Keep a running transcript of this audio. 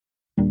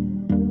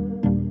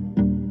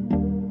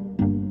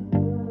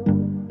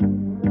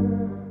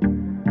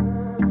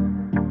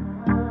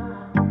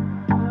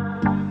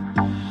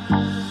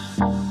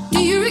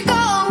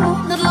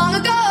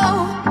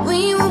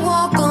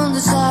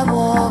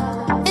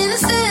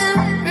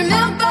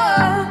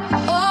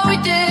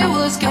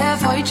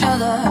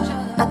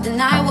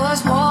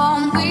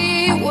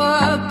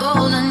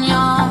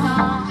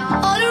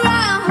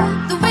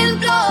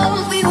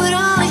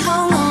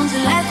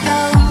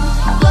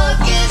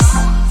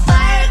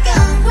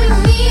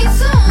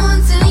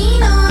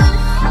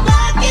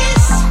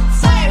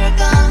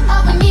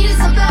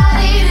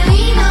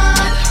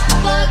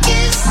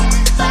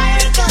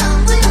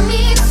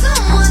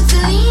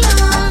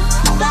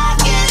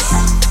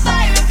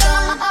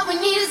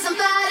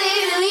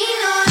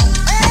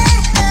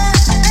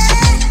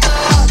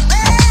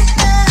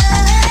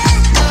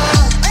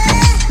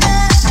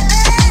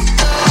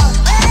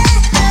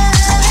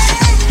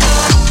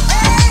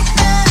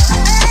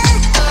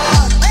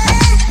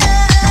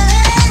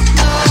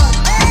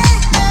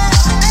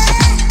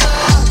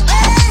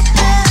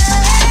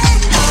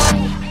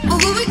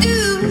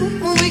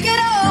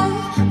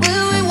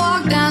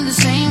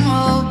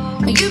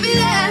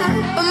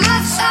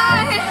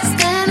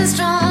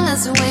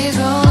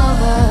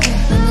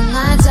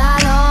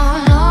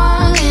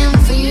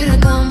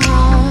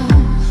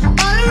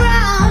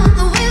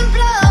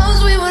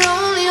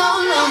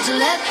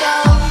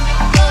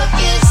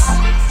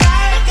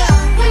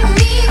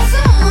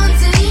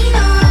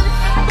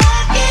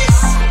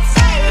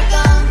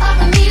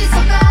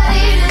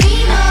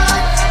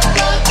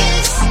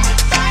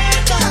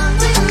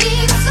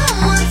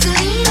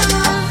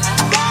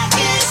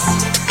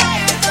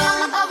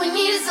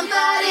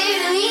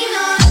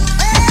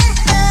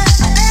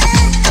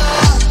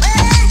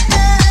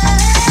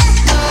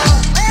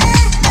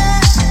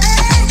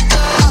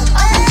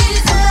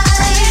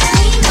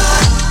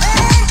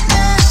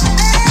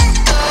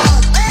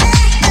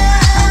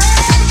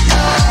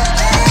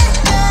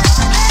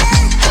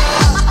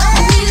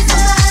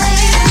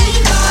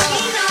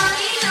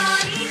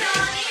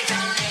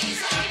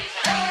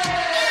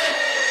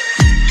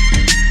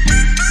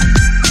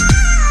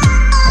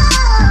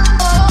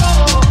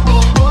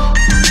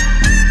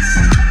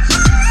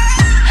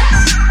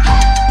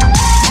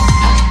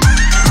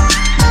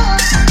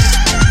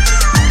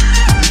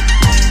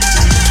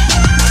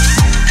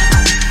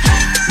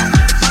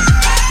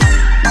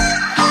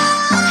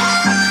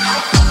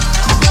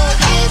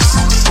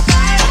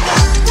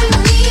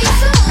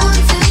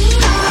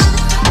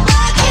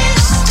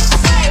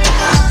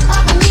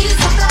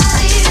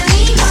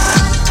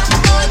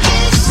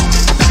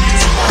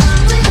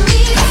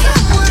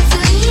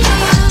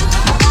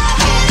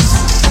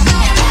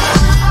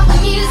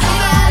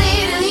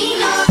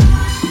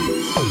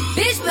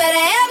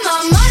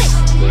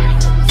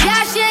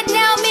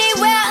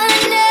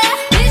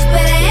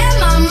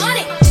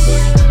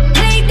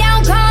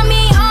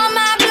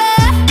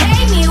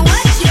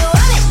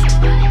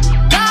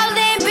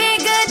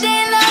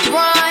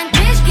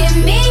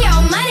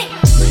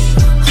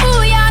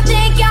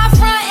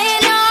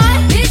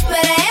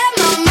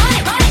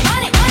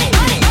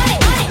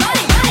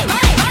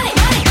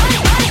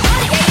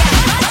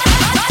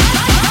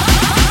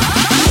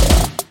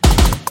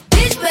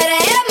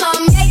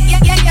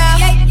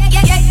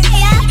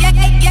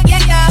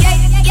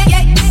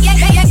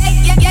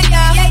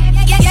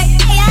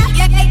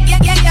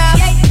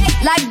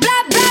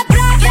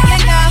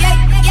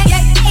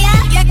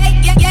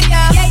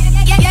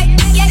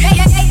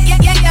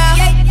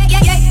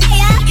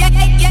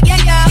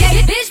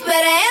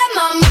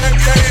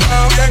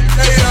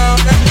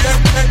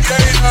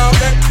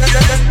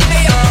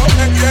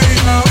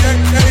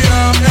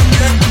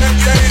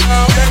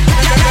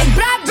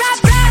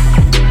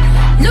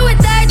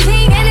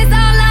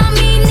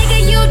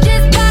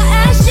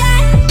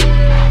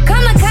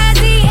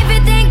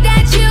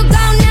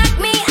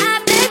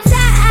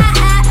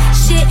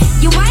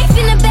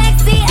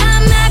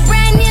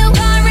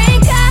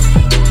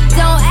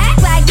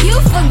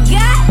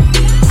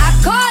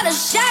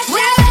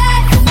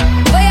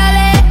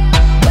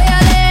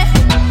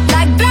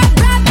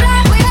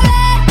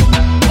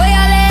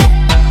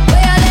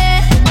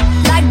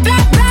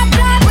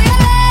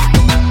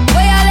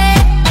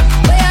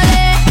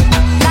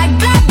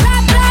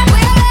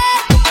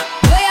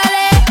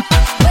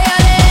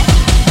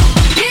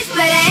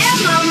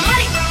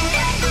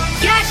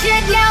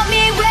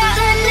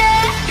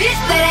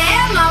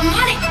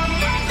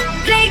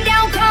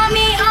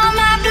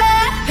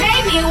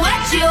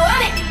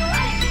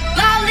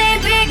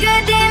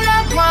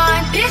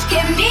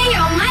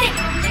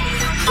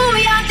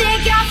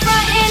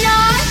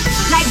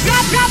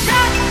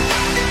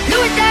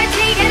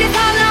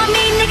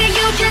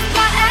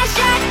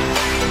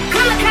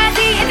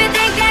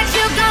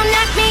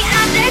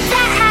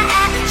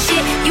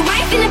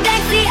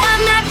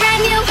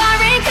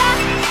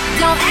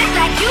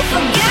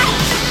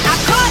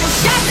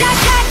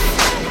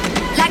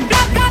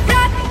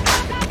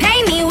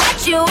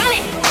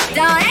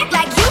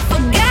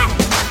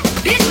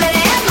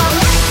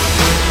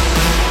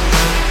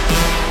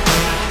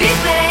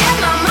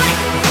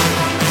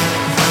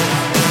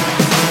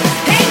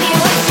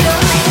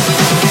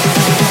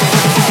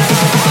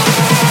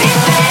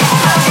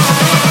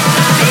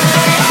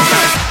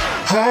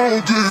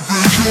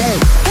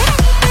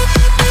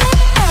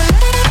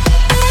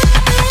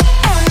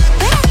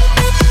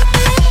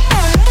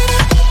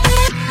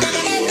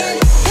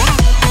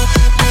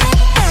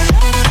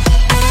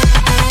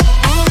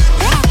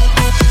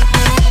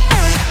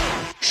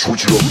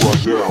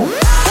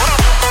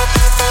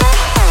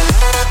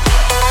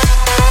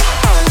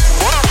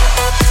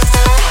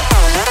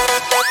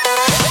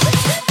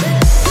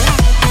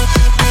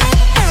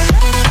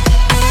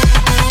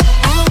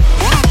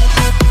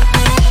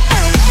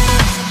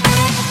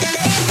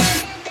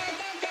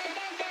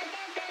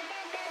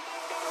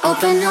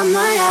Open up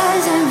my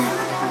eyes and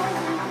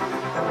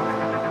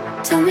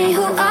tell me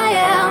who I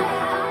am.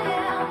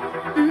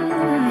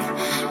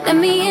 Let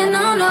me in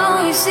on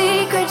all your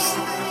secrets.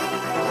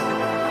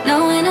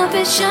 No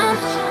inhibition,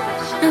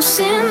 no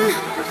sin.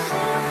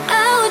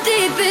 How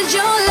deep is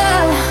your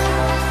love?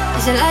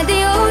 Is it like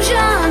the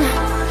ocean?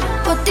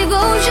 What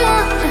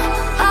devotion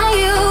are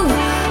you?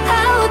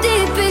 How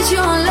deep is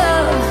your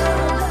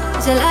love?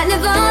 Is it like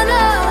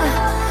Nirvana?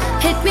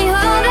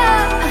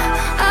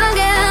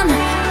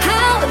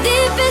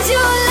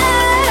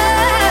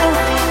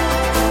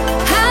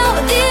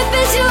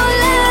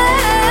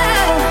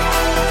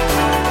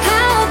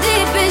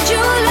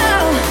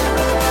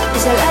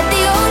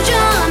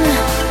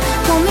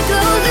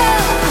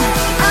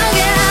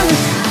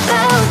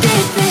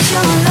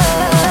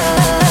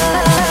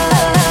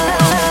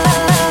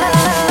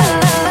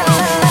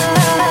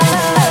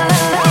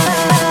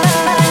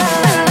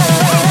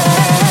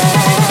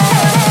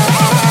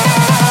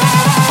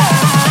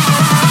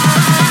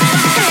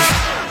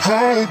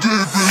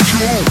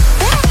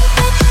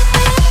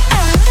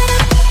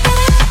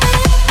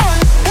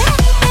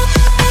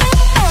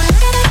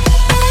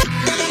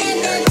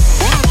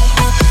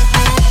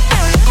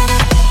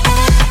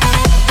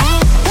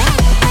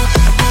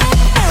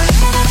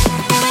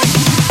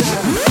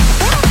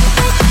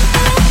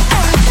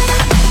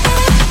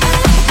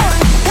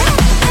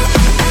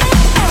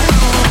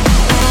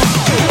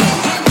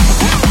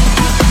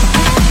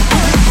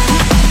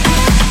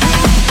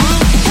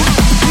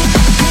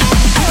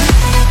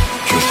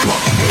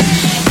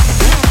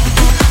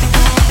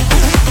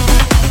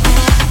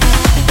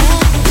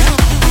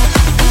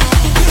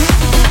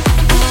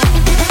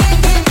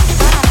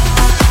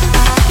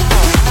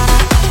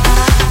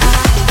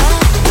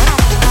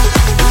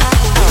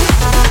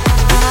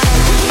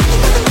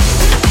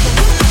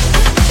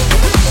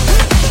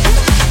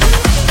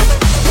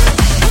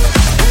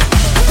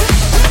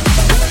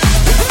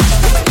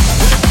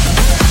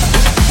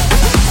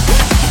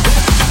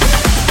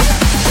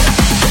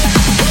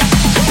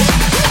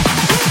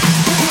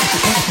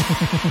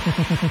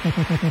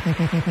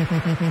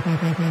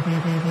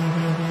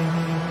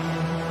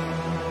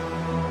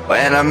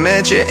 I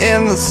met you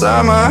in the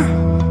summer,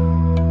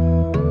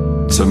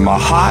 to my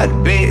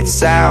heartbeat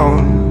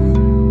sound,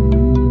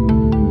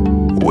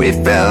 we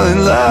fell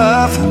in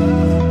love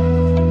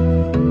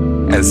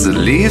as the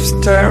leaves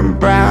turn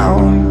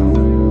brown.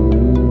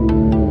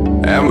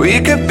 And we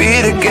could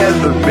be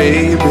together,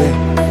 baby,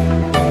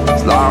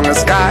 as long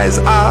as skies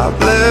are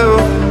blue.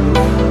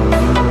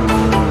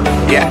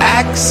 You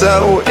act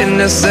so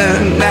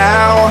innocent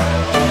now,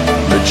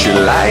 but you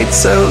lied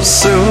so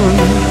soon.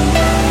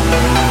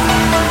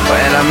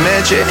 When I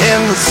met you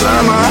in the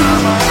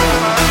summer,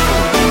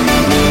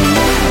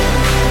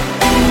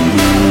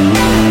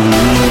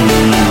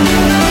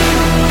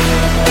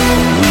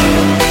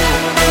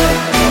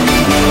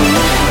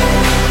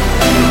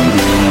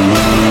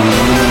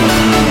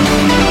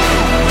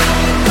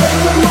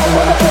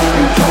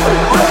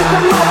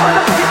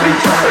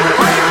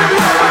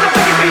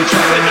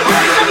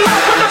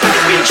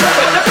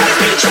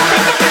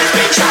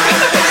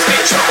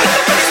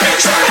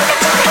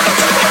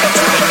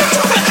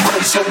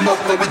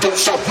 we don't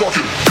stop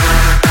walking.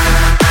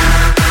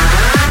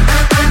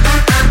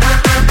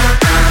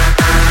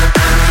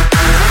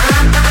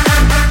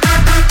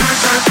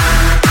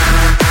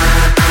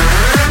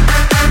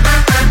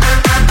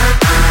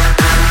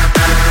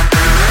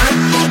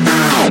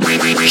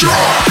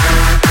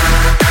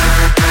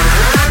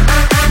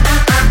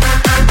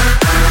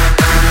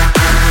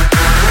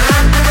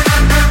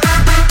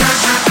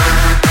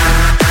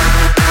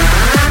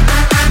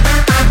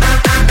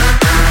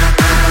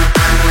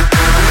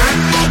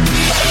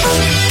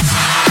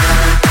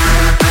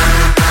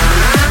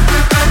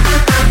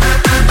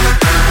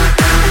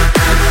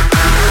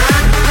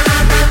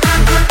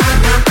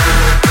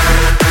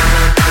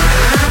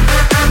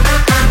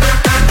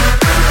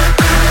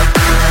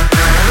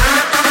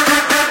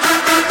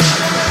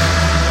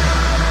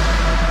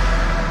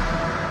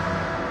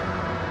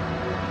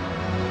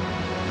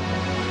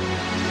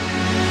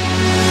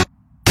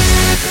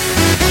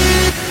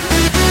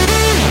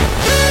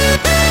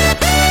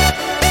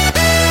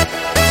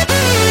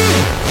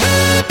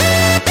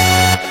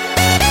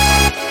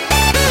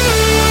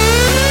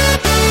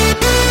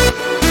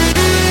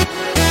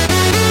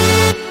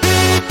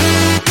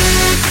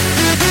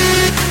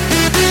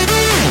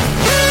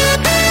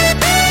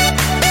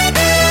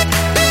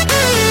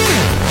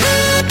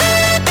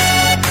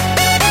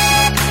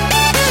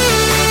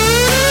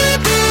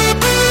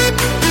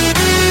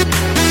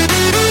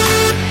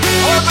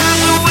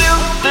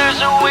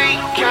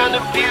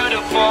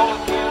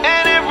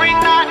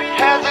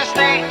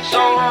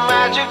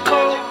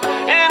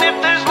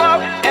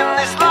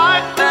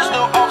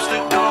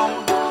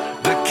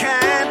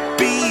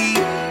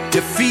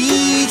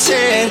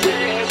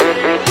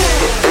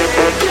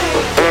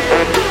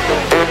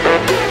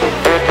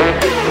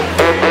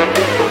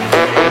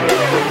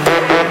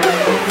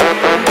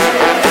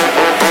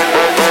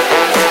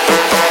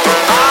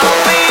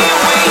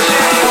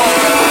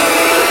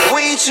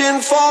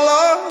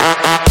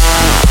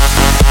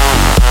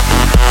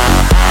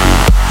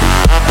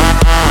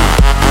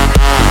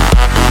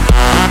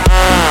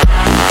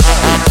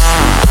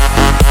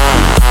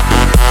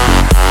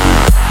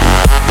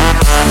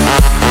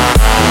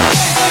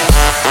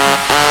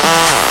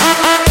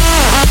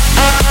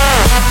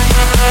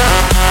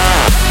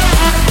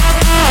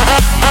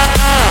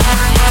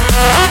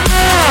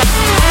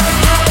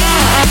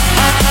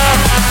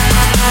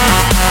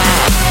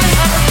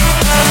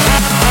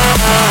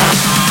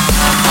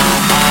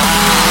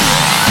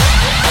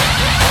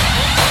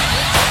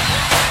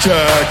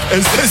 Check.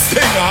 Is this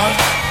thing on?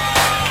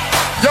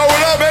 Yo,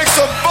 will I make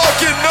some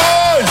fucking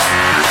noise?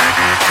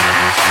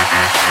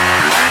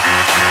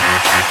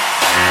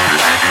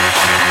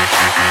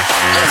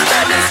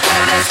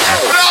 Let's go.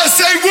 When I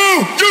say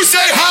woo, you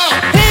say how.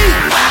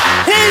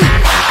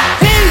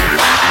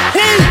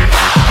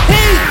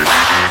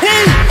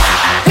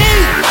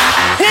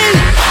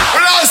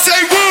 When I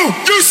say woo,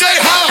 you say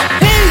how.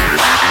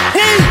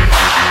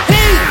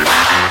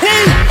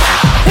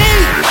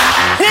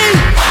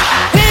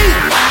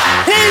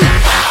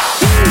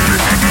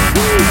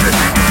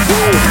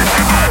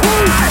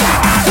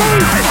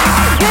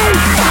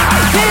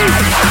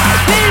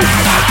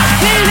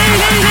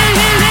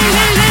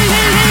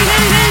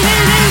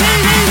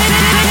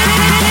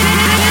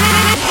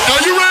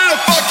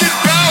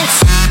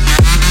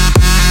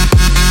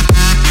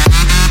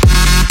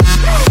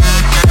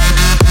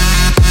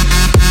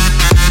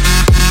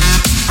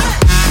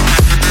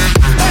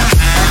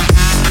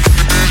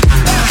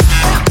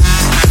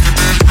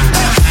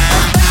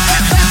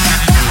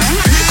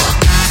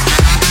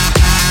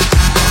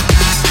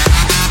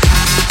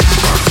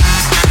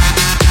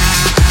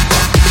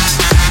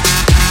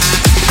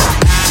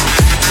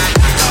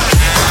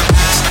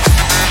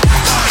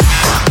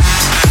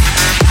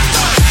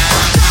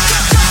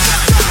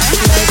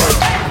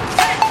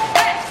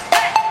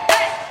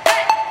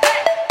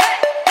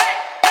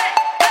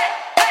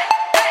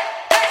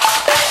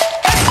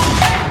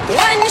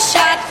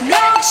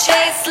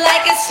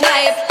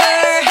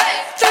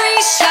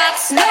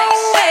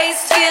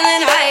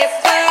 Feeling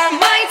hyper,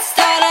 might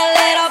start a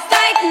little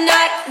fight,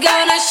 not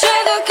gonna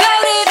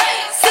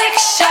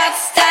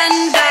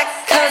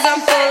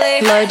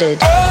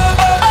Loaded.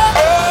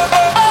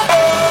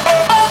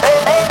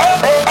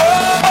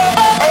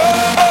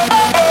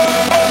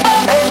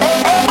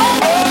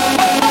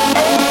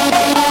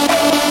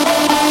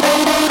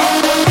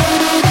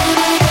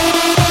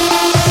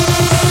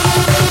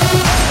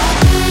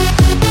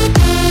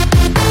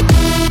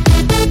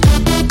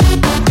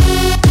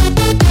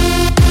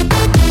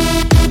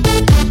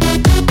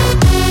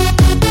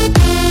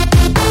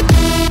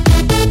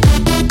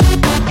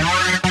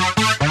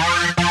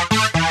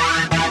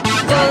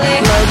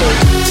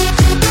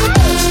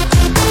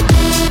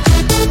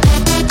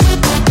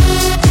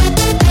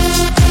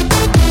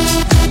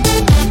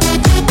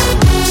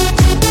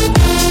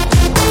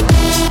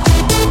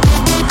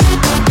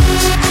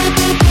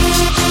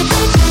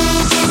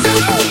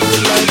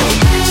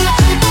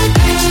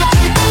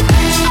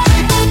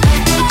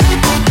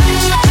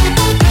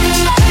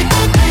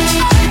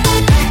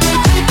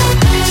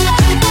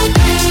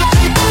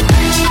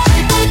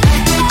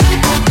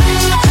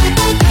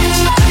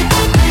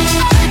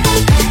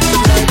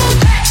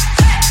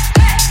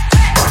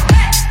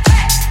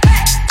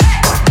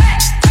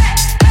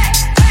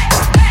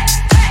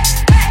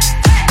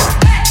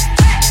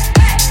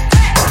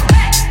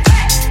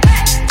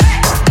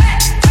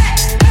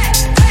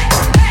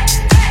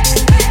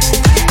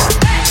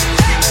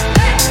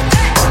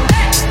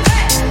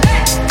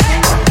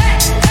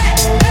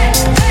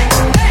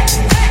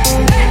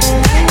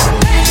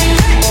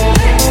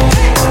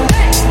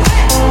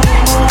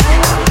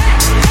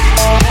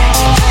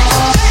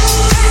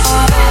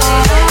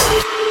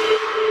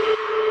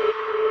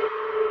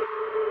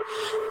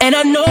 And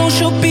I know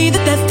she'll be the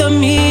death of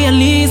me, at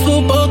least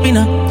we'll both be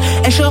numb.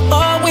 And she'll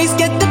always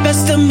get the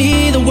best of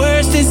me, the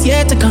worst is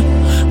yet to come.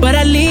 But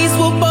at least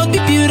we'll both be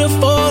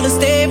beautiful and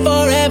stay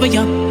forever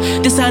young.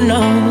 This I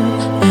know,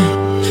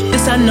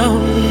 this I know.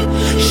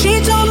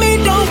 She told me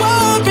don't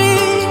worry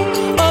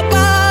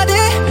about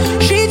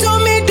it. She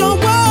told me don't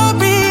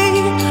worry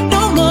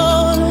no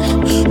more.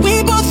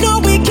 We both know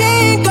we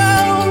can't go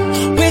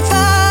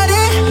without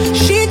it.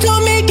 She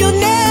told me you'll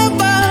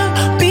never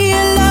be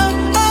alone.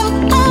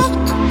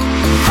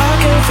 I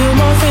can feel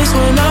my face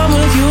when I'm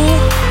with you,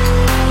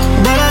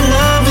 but I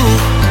love it,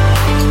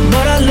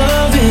 but I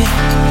love it.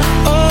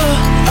 Oh,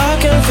 I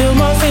can feel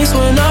my face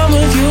when I'm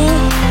with you,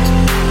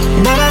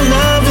 but I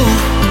love it,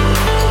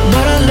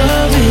 but I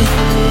love it.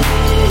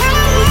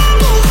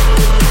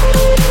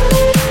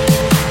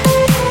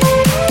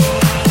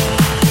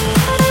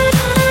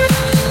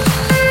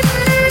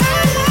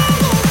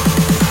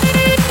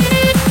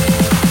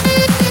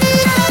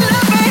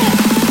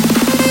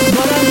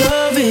 But I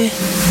love it.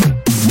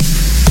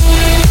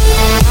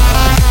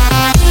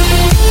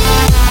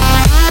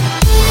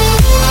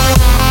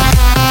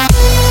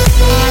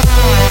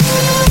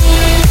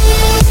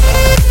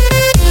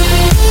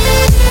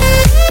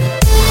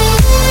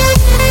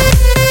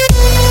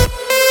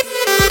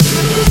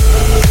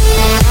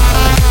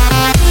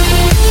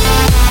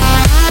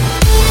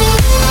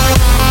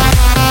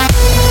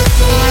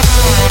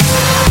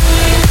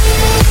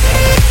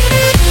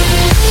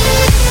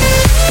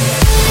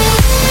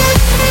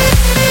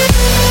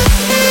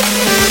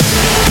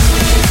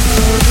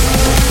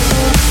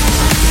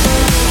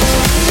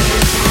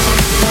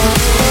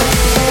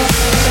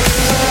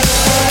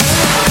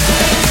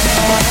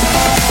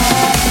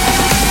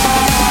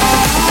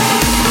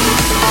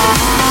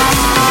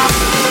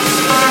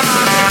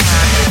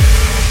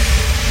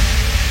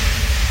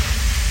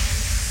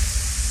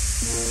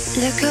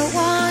 Look at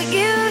what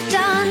you've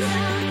done.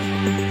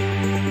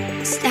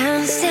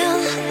 Stand still,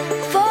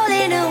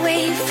 falling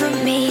away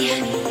from me.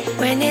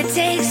 When it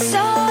takes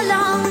so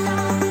long,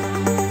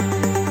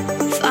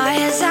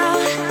 fire's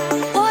out.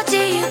 What do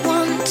you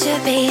want to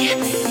be?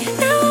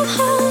 Now I'm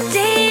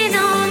holding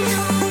on.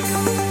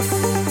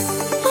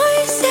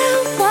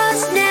 Myself was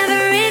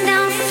never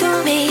enough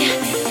for me.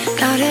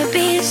 Gotta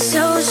be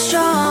so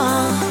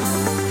strong.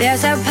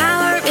 There's a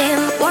power in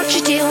what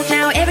you do.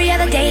 Now every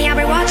other day I'll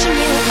be watching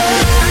you.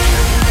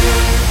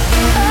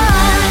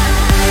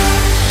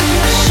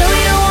 Show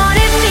you what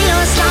it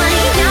feels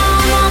like. Now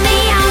I'm on the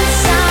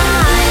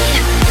outside.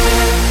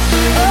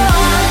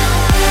 Oh,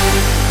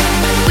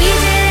 we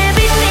did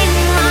everything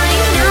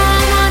right. Now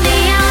I'm on the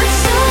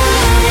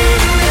outside.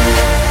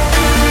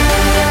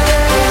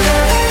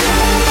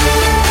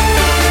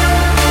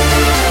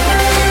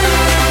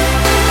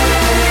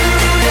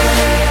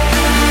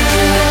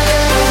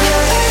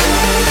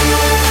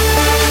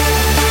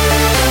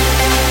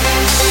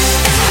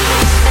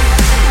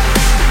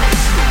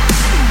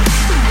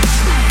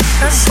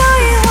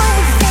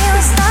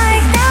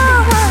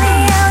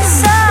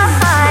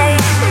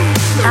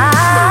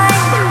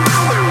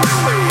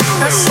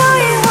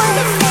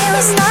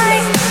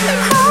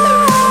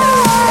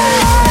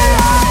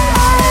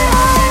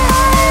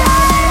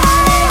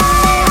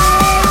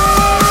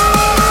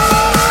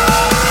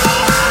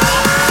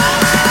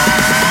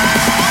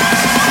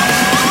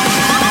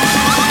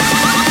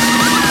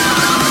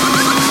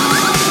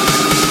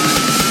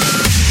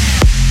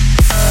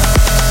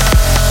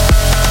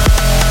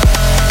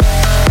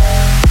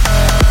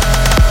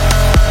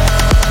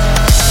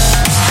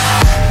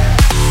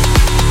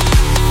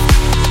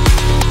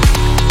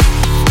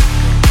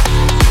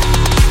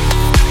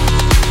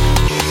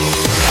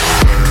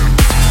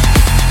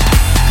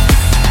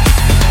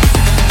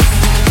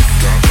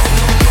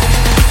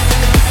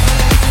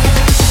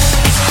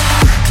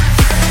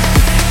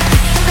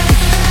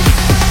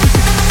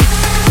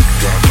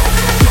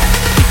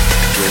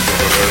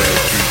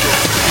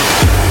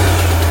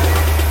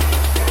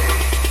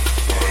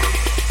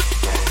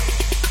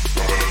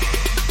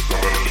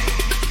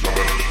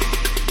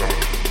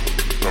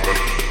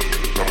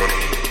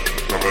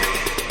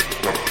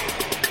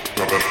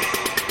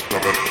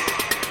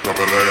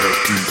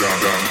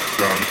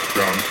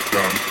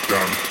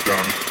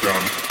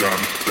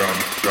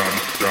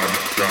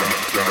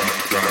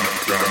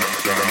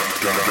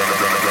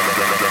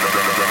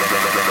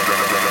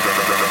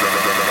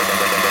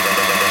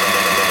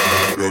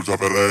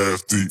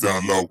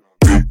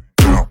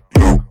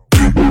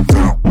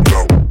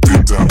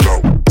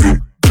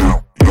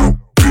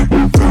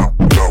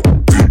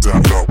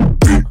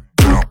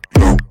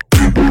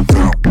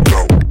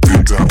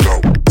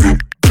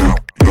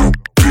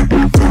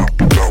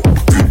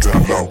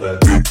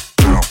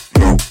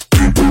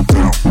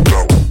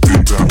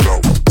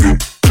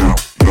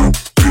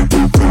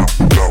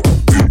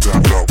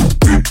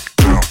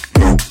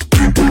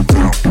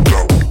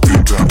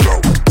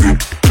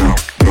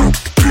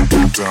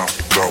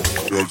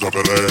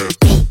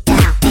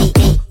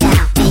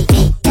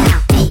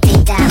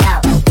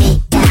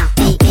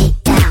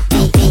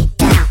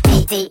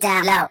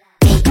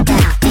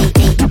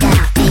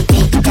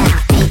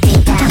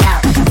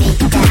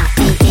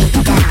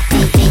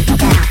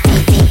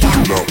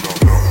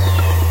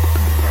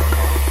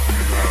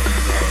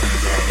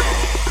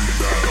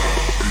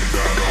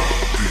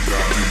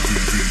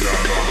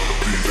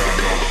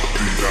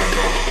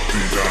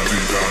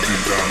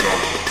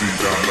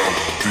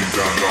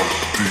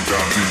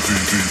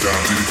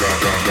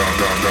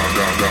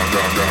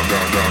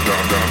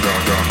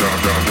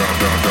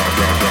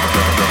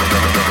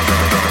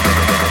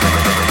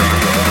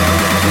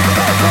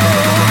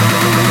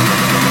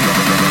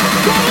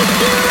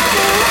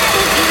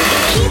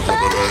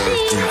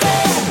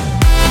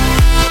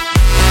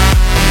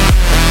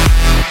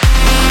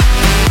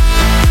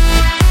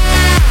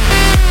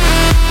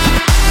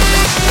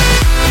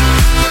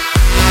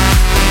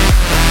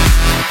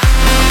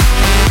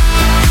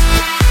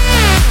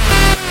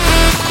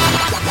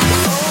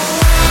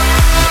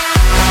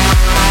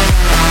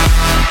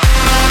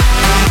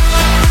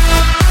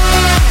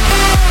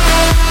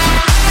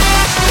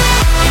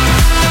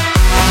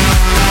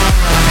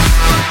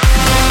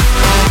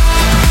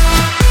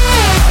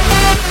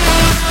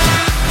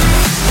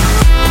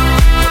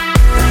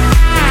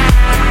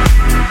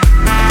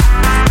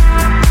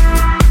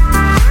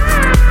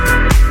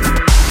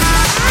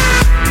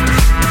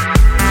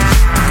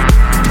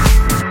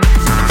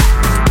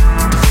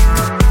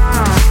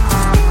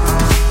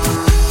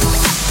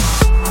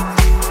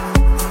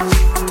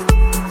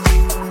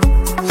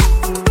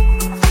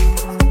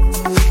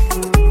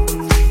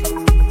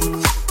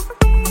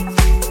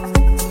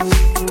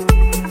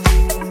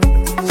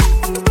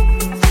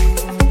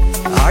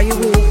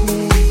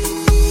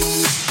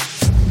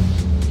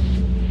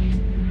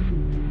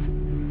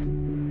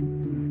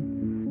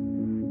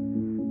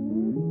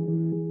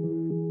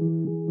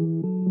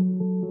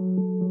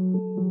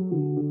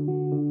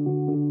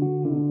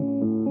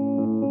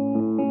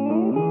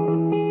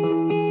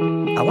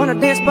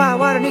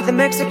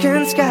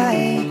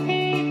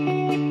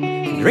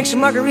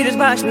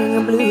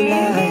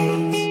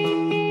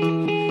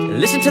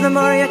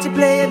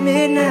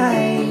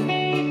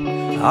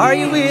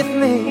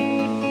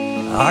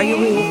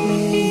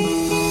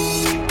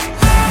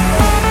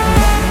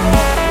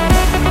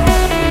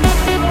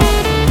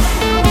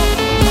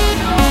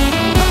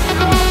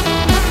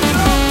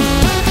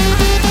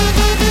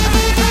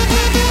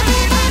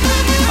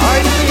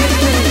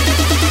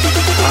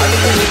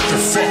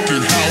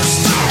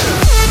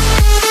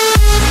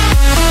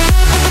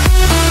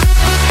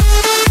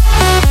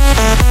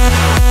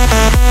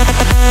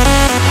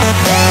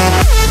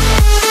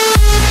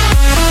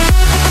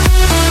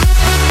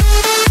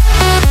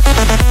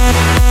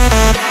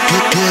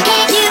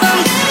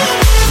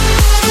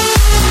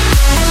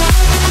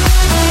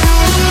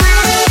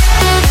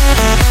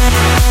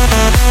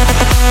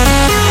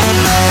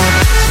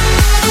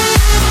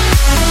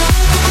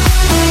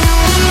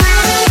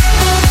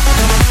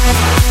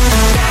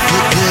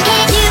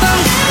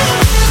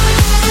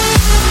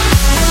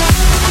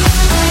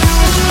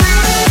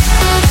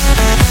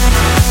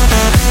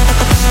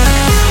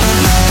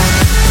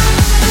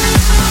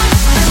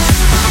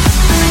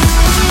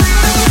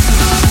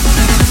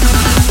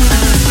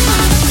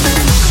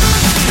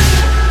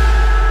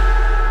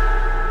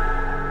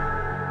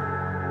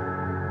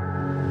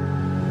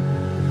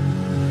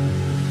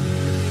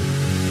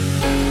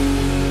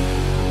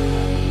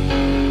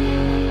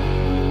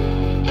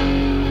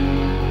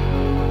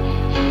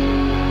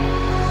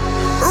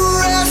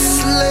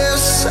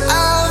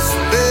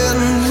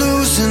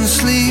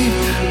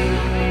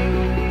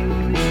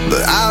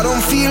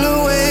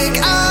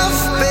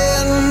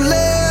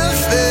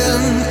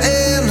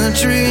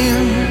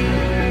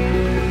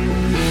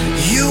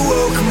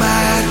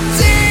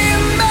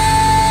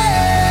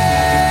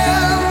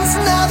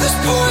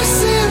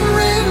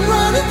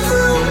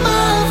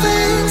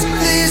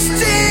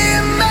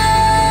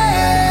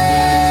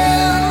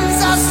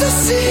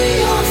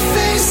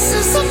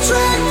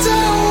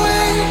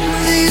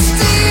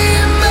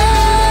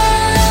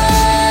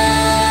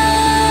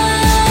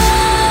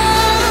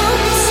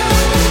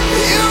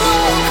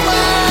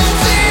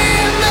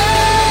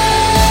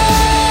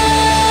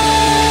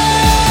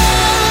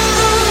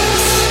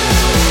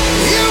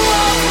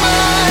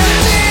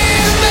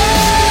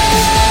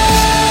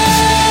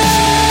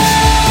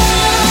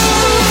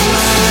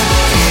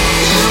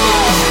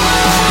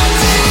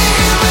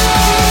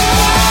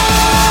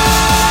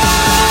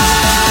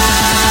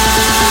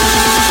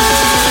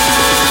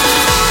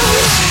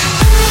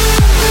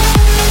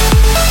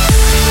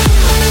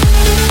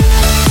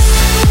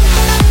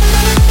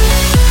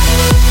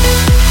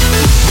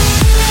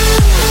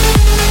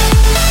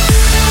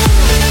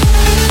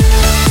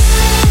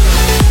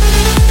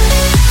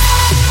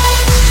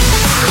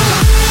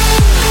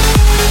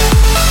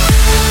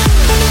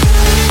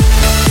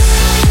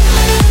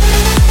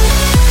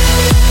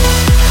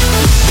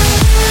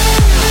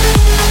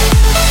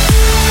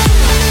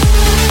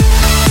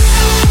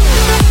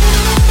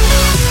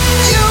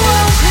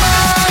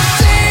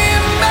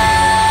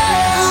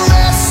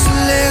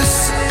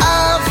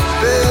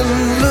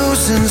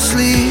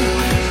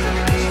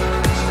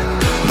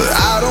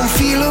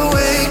 feel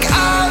awake.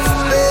 I've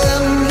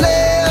been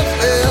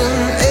living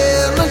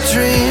in a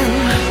dream.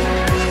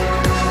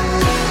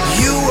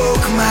 You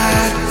woke my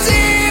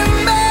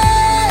demons.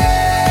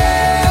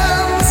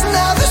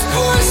 Now there's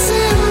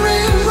poison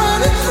rain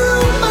running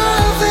through my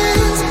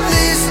veins.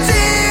 These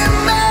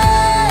demons,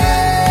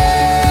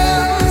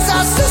 I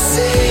still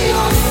see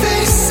your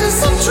faces.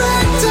 I'm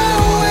dragged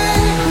away.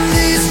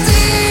 These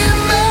demons,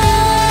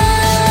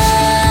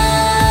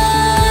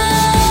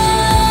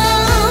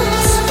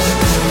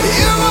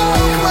 you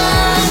woke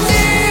my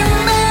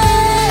demons.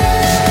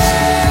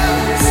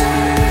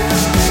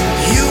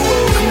 You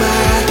woke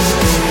my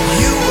demons.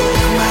 You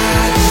woke my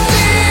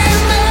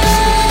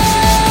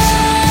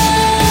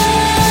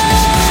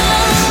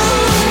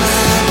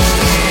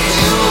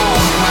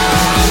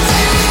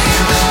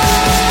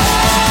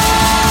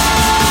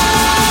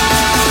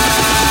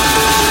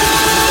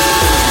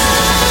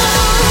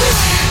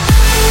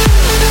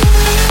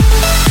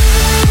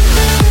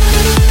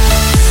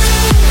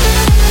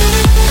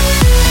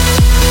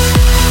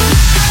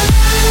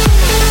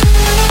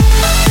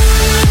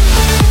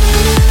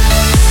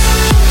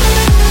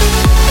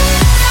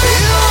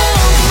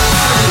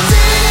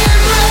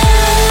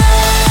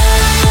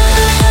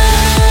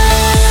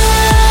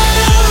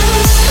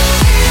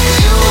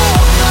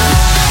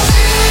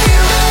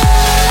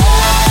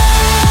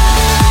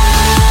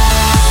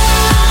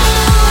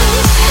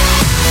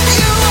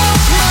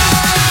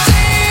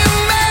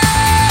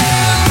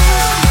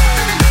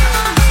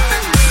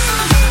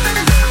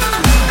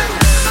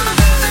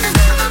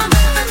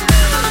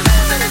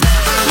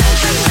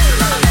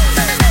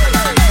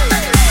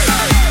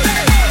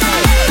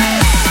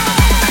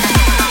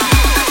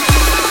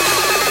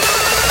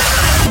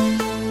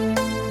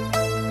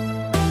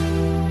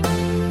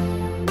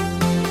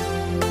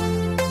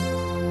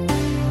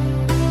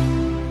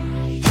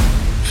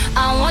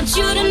I want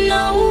you to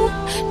know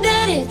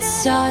that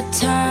it's our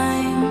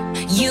time.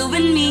 You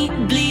and me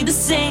bleed the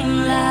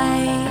same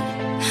light.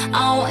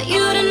 I want you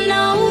to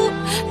know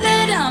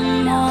that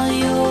I'm all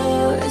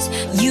yours.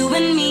 You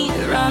and me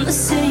run the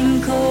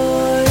same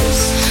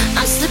course.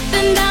 I'm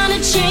slipping down a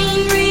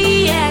chain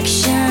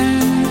reaction,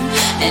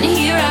 and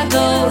here I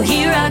go,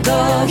 here I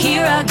go,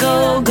 here I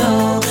go,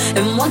 go.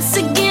 And once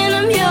again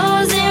I'm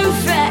yours in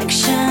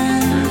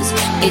fractions.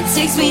 It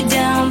takes me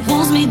down,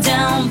 pulls me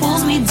down,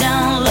 pulls me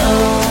down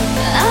low.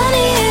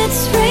 Honey,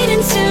 it's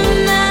raining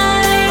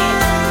tonight,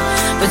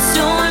 but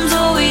storms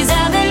always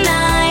have an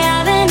eye,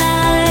 have an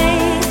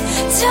eye.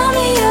 Tell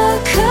me you're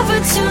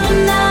covered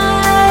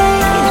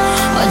tonight,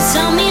 or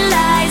tell me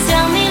lies,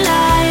 tell me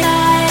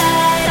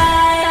lies.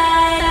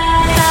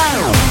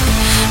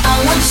 I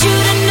want you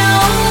to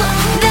know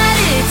that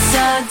it's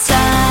our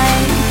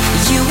time.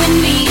 You and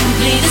me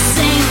bleed the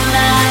same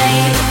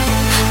light.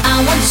 I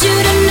want you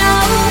to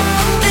know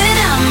that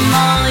I'm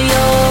all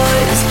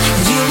yours.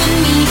 You and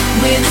me,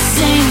 we're the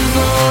same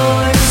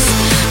force.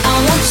 I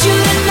want you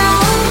to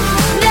know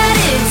that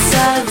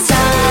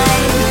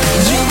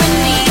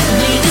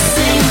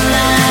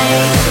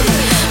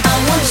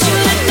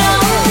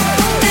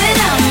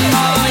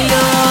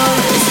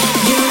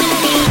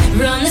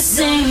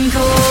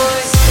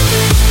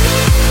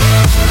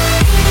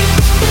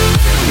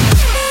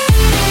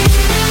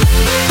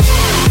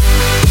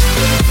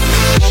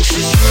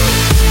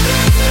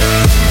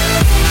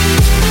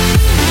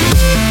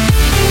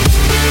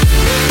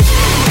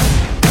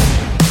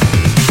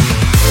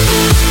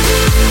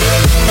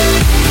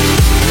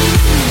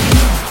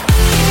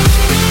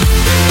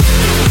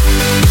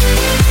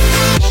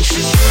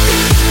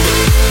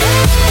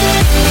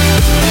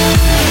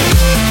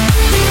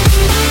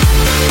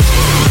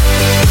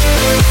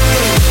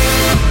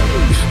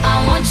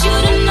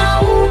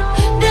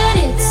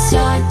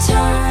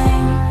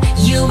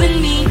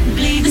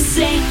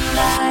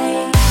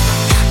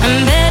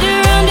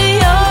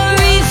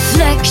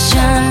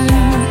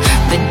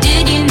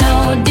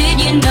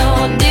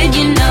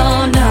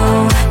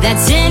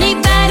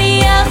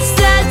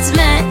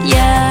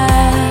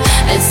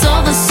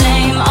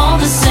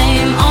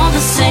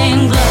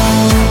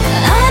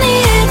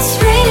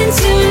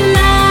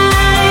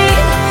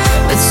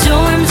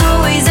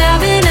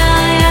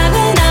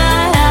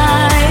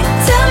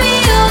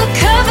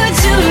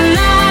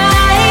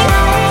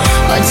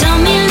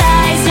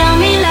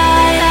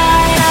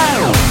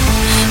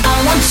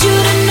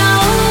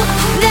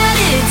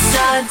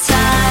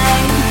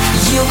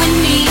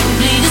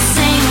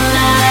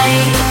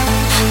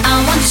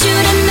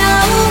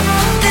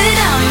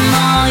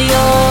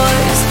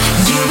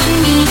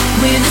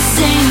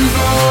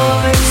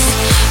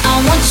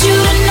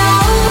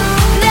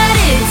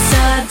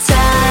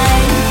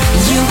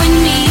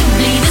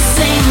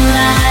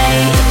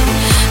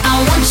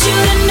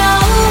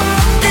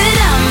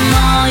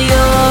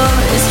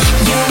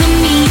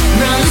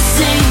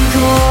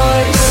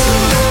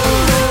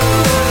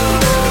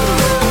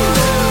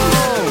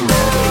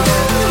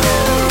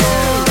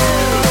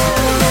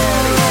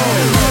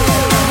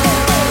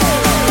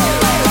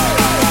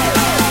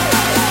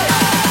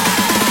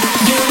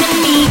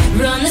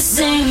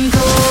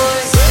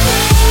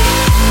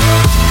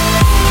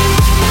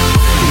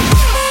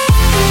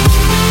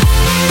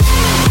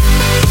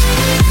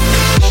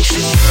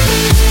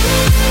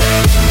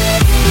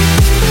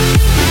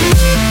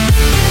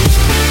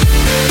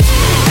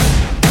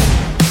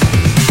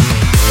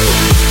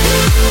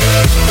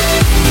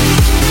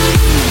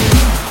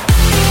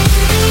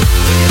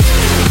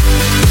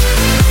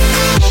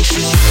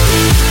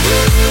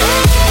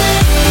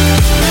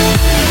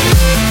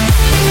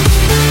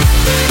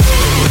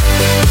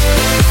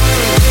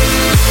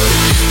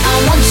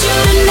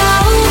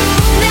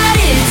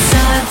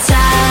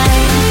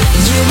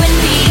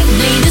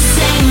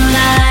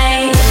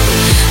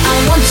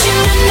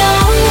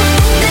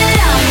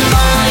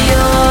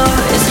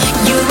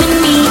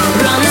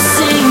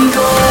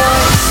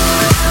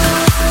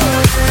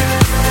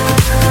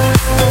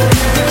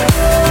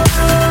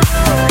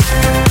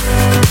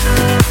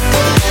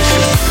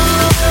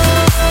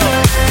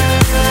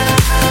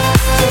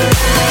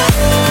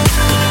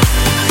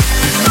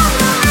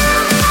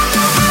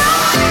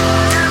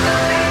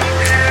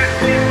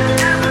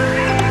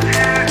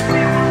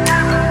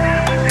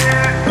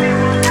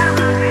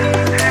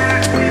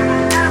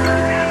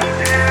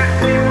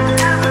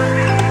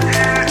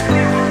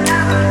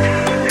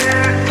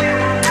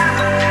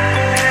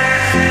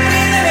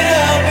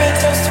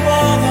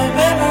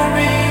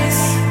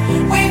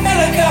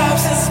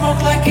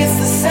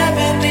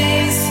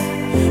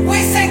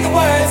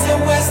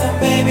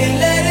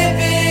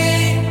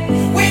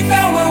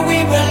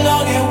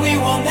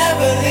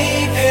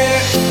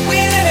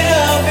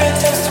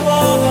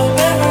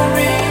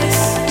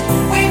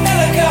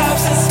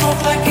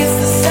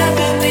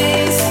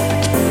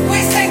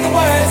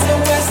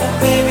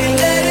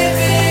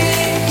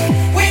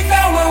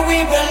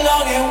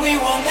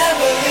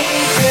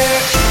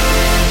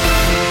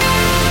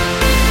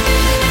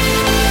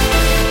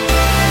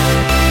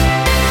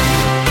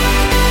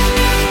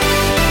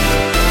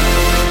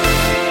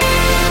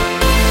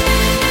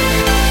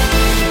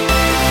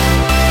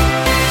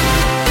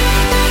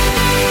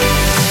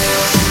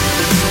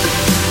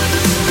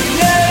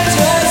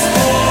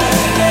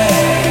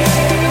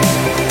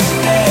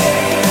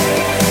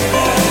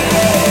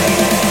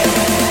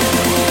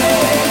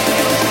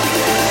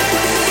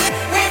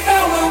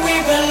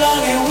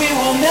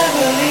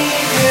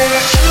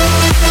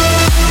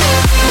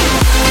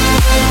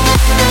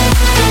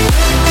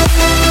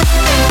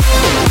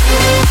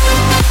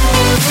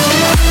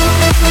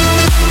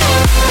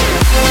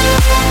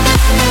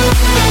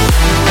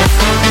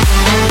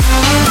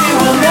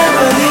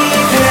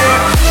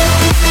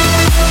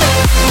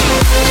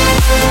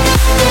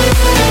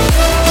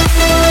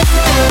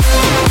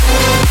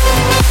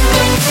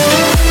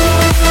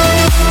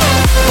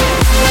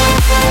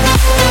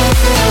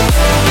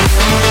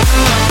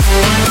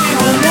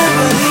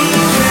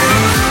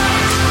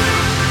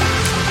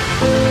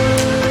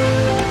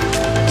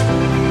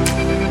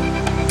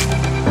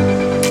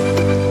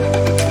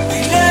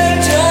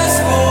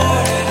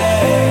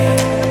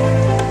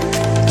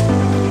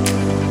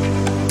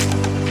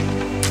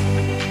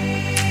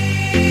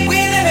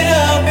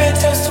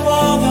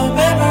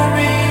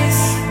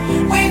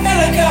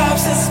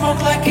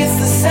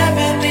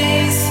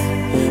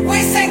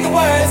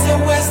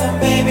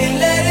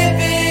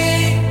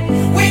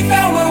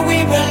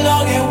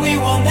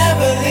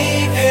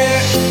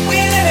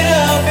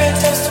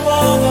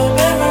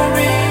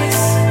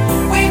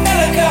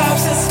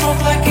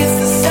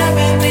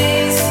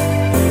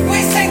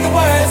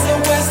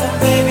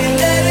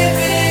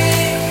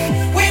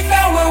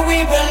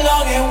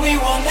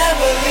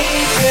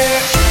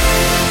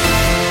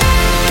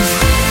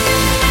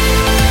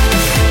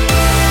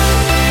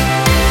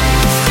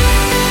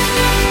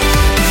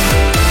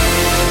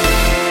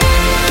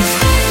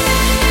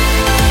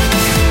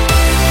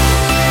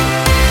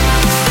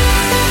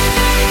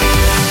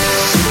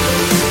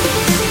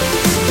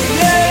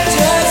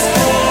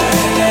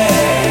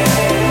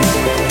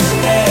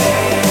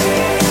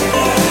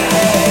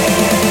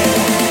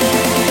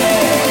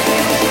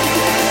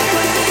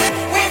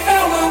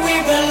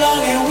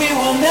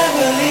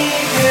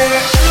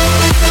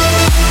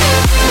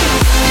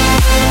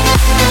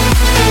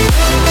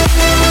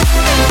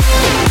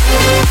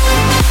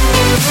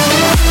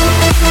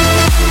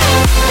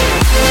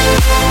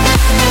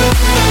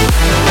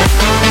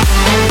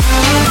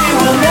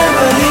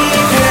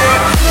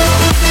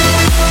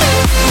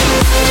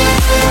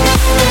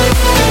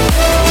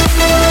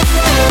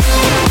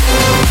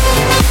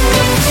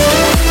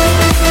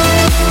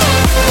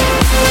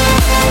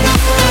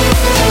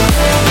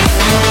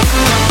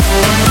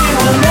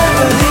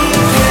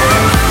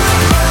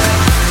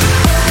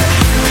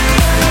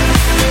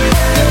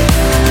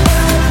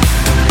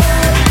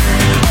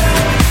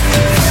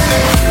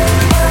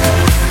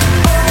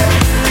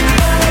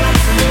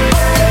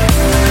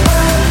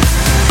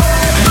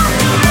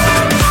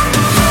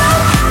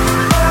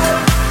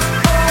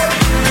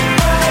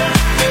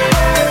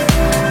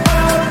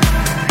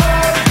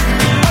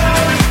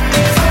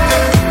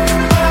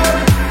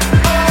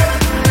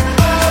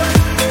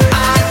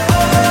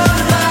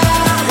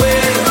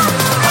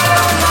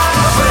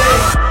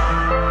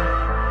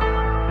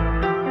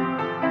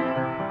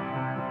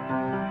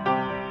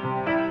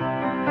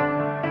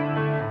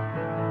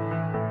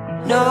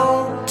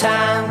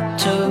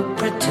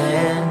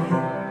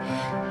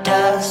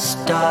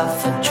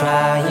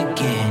try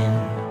again.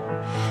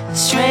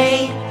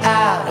 Straight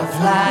out of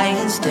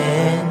lion's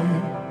den,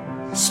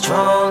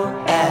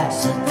 strong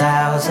as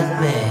 1,000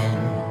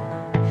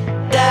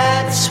 men.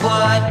 That's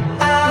what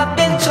I've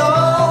been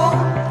told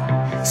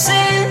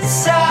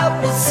since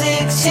I was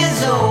 6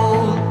 years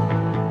old.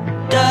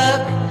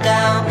 Dug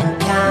down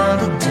and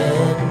counted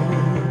 10.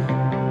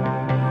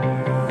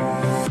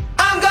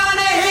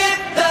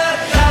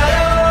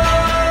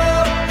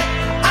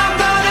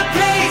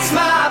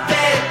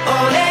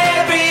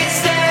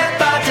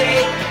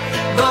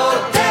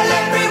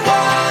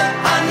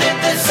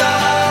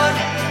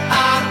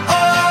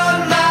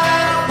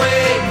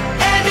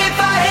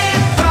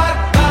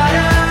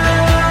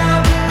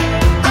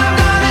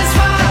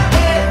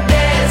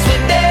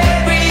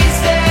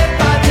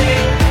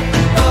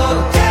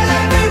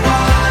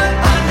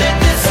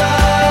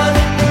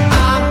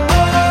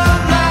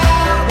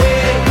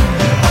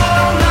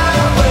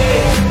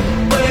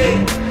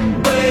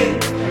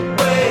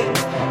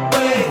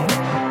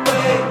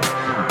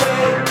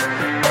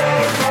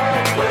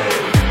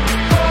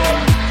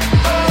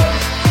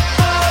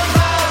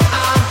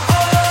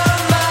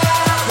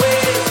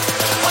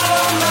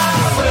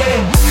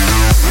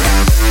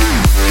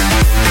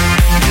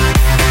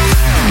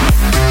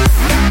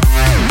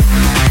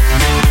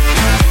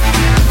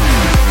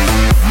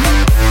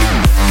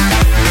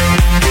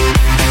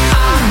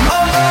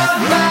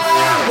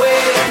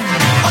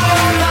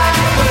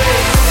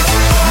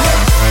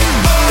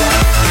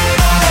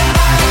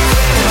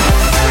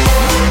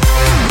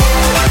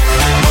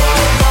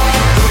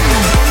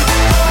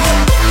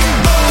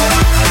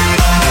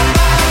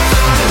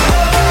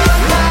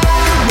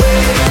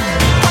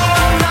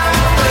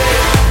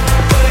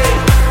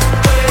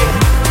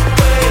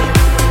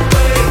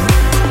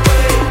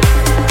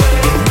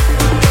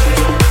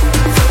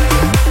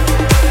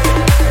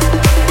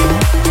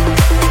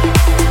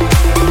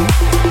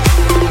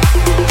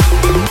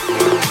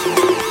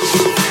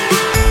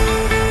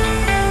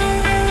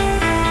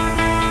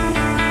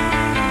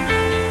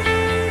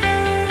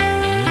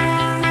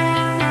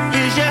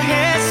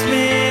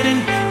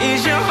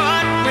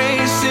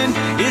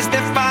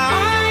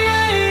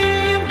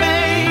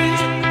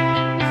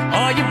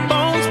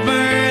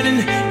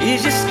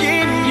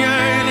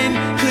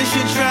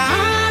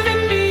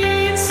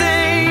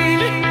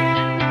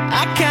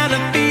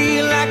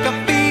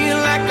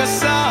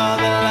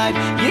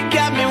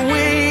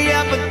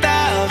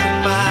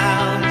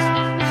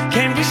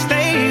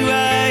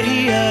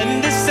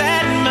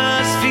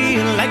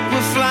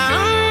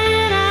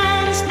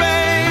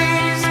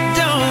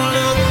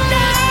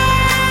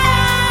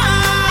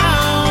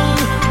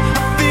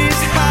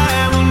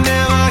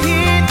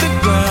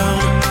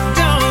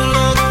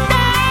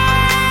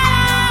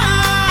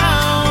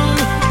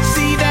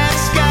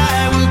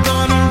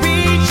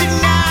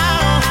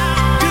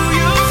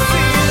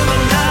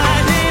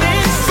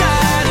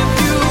 Inside of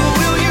you,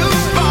 will you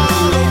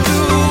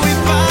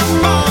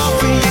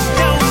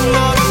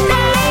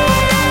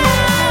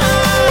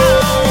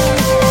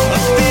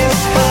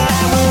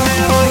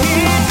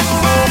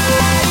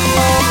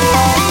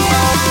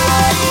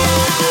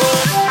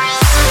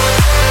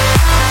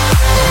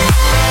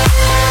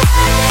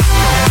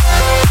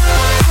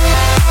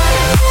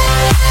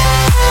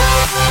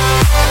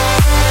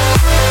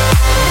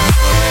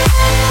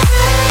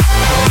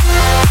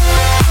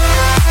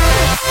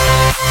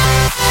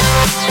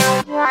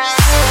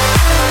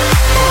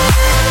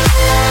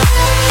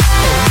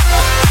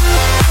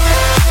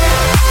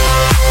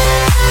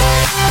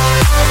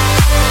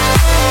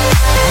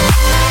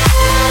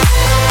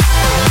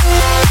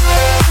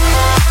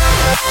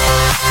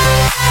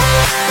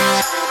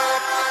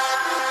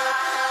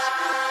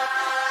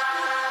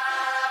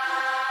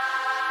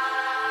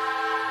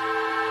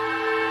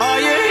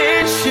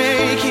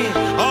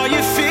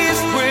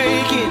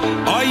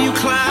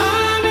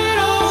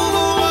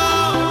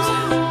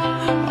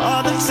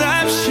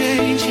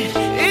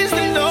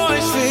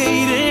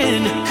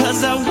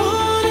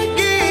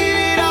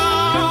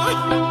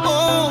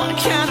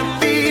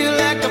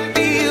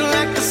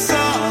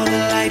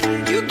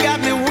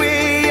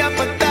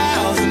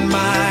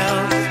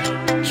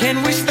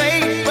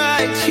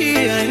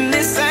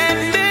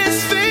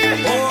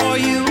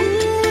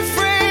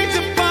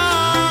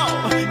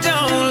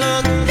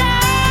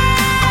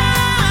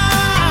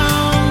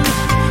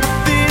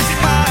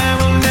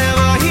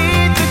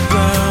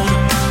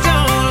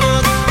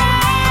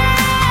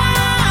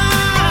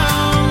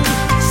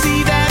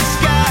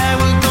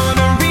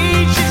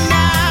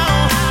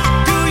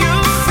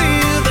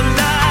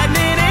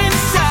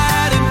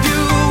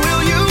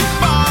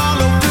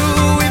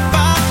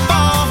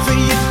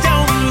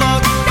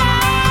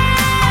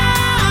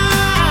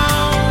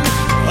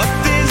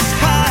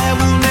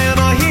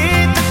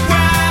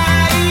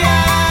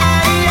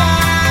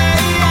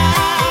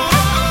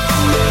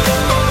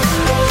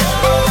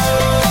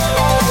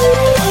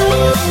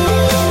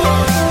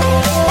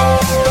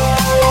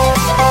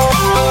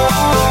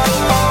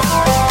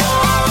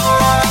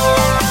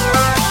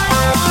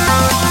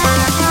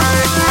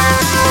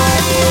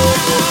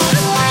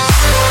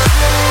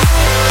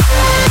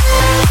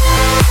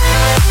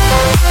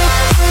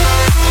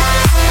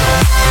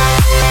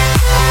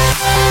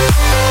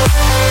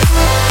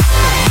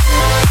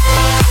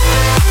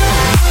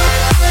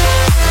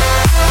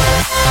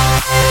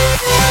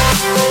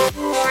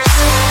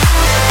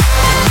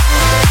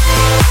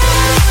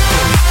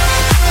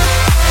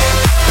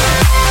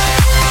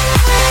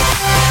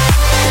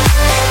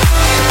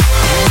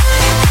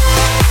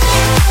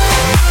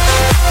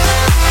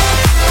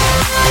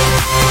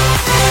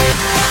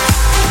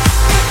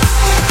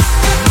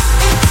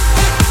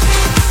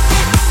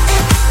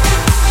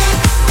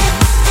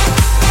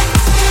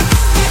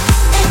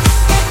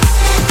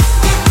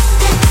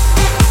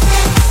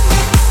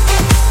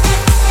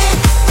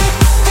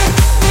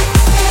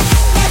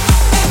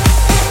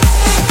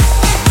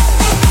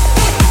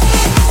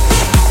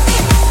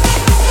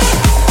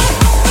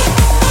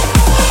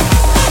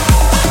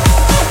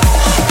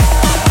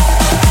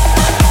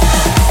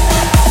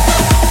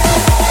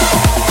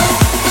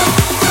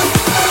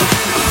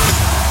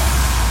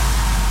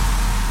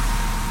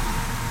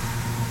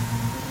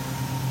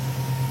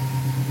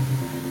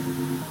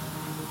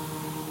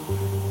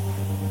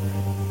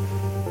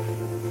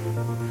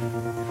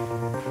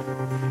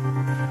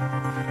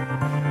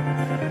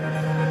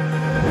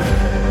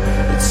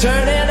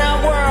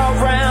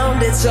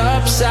it's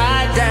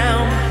upside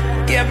down.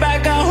 Get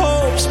back our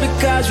hopes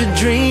because we're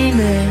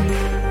dreaming.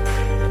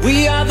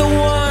 We are the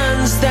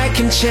ones that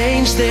can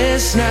change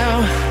this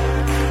now.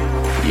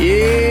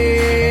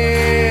 Yeah.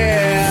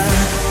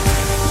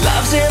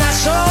 Love's in our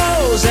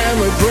souls and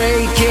we're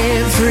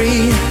breaking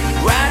free.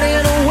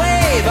 Riding a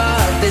wave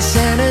of this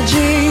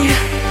energy.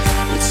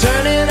 We're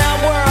turning our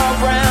world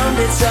round,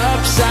 it's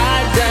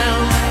upside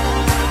down.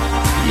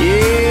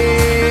 Yeah.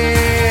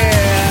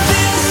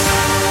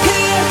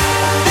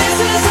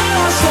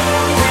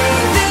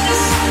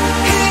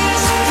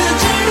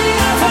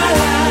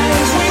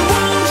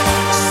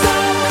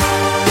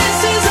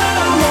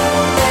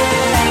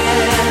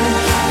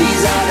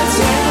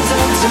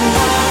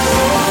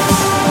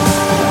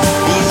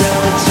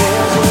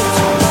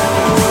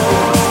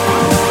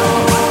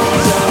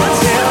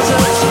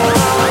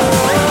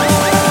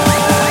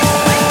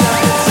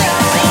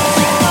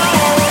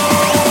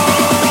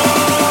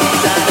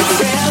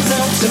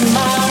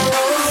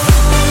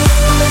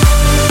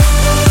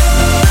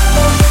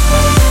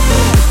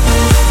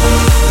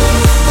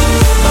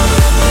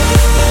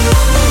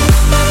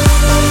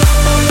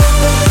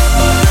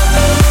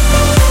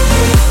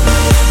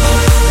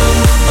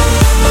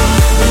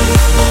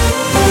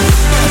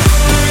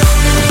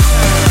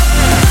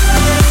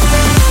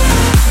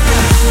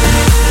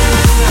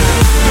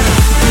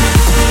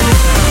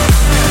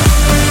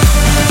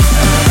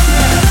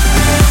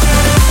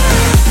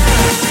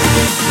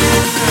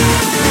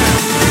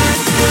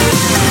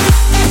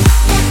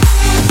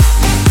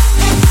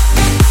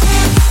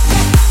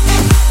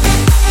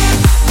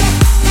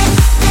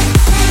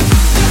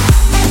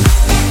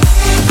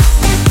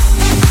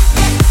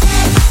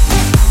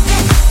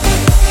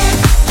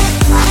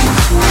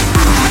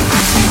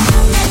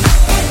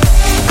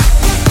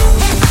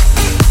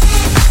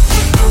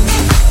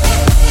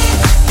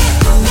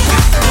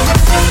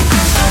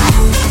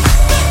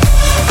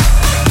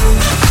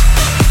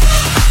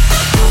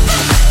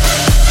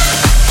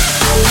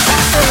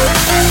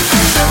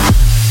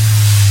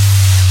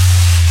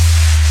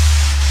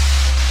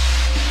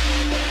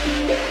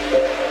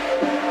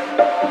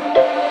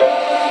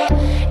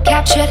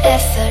 Captured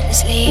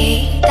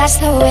effortlessly, that's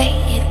the way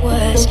it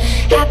was.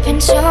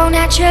 Happened so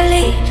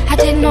naturally, I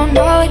did not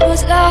know it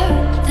was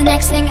love. The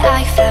next thing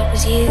I felt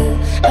was you,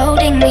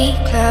 holding me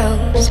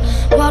close.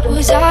 What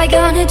was I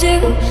gonna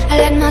do? I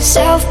let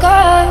myself go,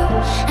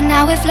 and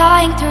now we're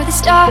flying through the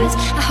stars.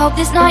 I hope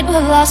this night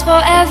will last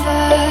forever.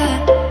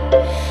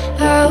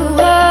 Oh,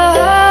 oh,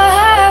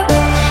 oh.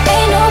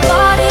 Ain't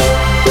nobody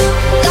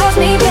loves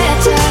me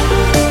better,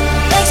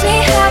 makes me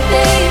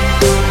happy,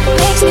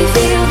 makes me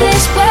feel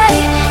this way.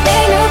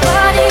 Ain't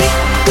nobody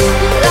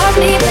love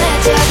me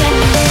better than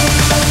you.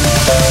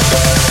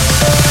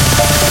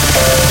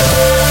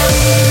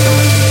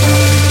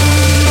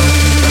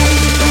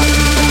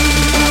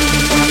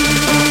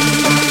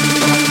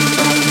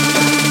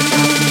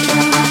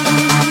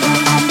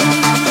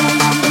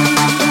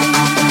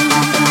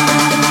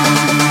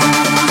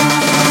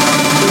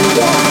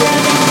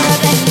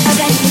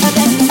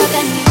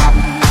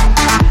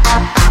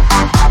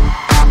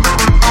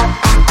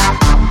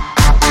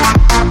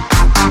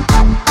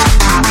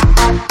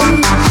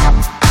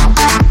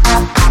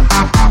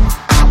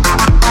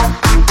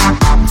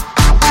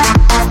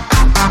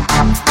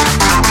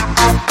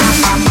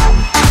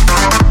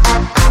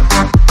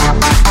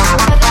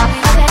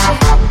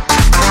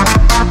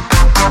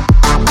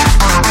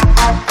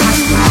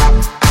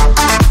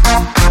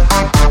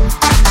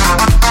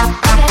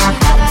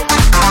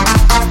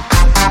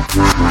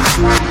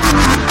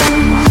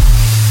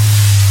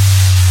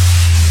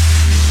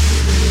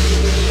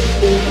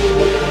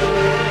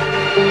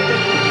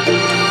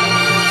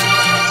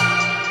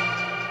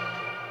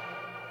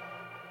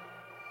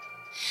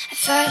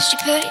 First you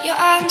put your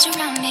arms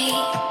around me,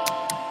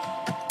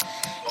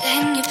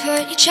 then you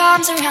put your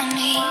charms around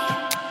me.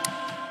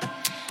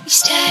 We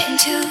stare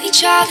into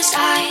each other's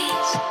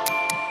eyes,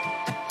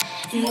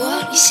 and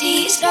what we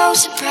see is no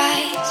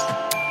surprise.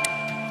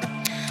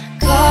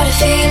 Got a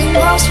feeling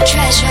lost for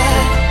treasure,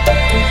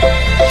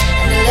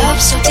 and a love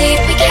so deep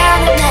we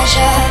cannot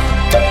measure.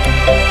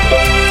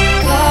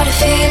 Got a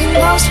feeling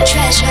lost for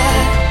treasure,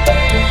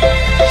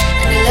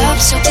 and a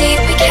love so deep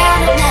we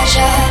cannot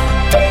measure.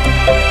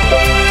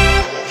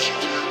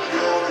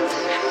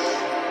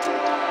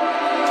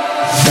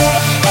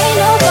 Ain't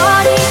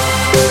nobody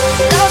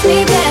loves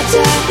me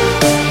better,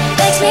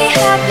 makes me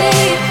happy,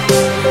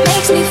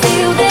 makes me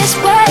feel this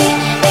way.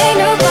 Ain't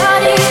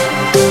nobody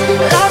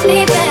loves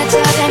me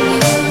better than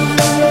you.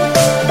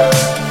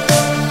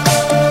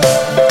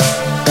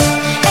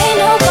 Ain't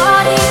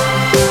nobody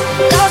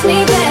loves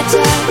me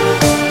better,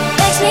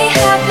 makes me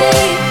happy,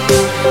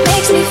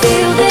 makes me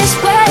feel this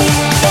way.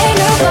 Ain't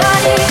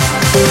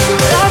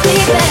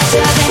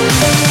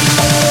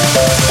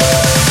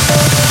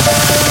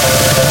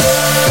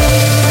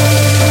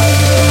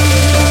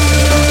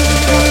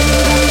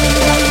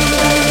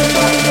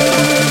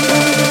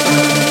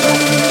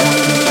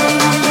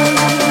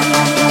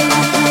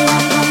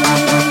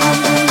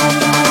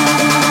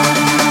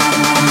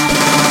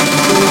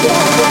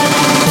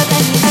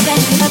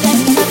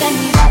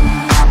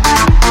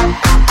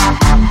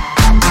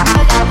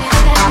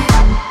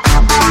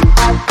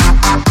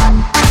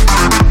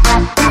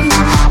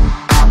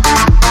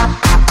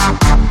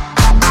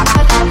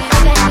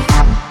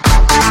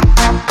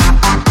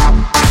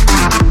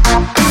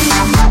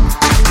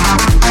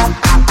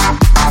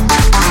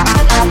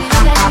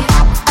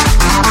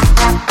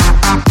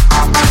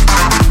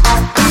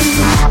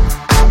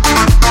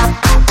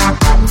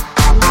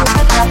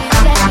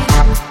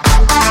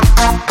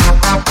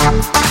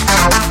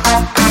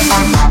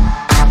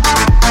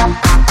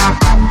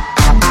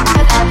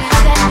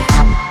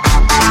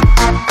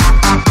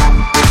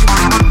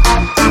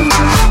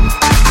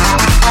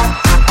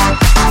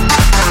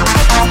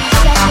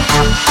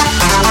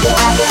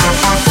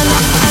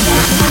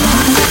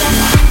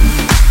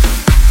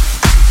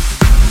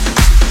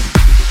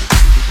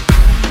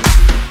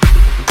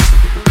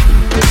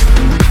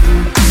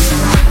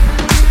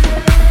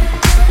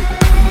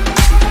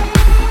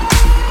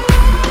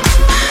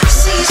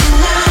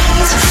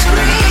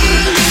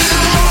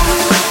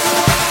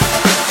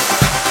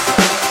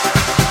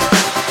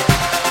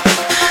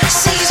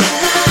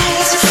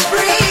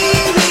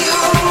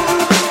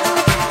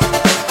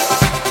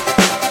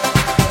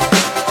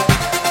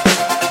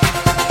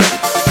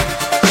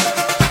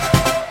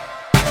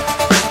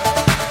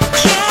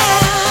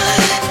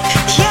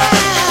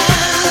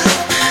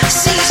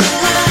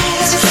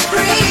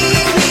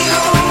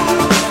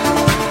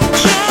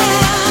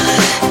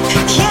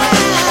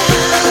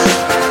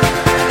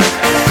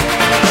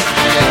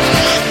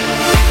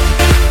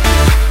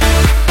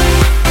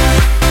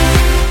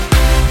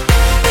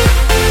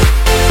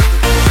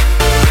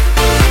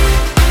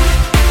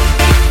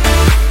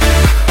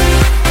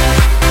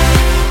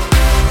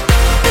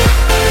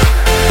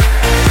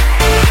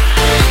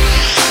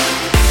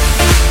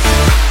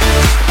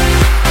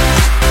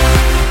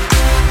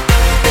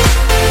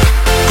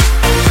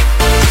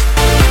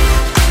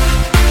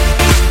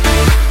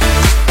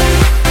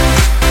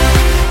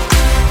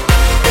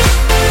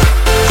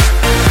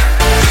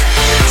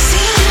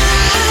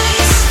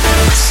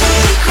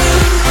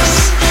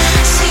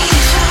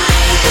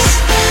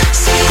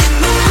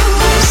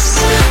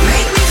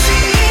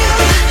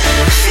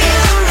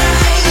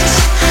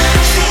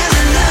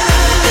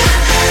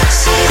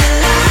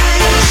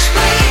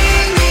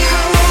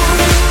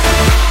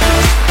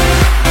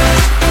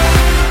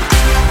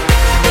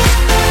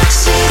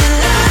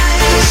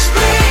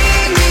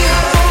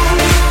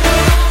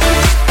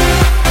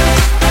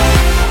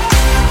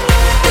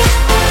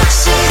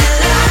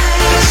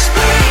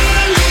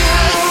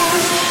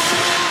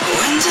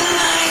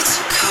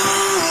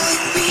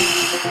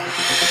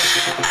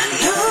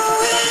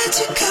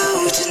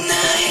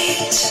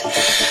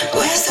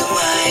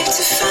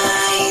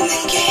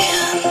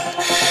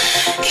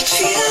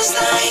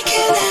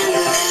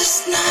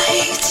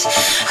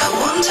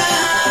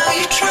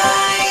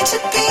to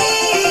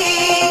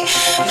be.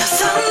 No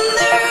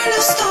thunder, no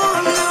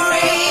storm, no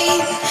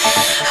rain.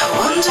 I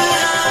wonder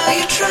how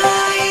you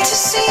try to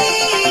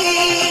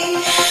see.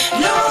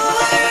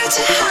 Nowhere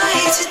to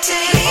hide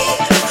today.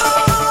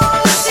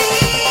 Oh,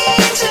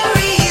 seems a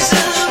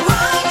reason.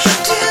 Why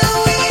do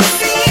we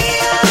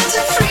feel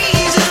the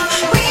freedom?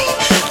 We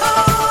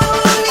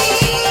all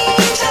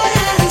need an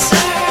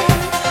answer.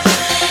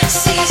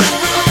 See the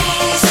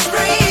lights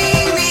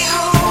bring me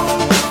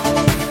home.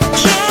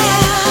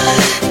 Yeah,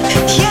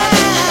 yeah.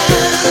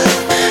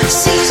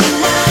 See the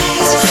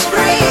lights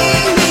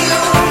bring me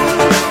home.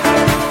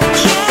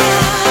 Yeah,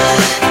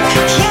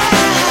 yeah.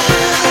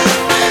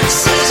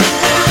 See the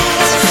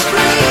lights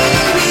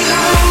bring me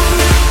home.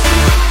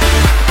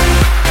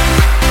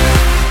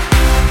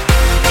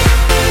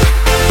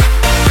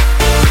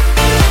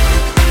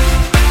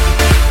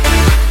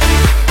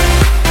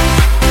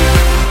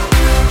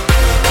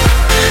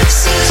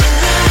 See the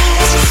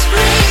lights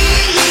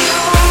bring me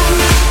home.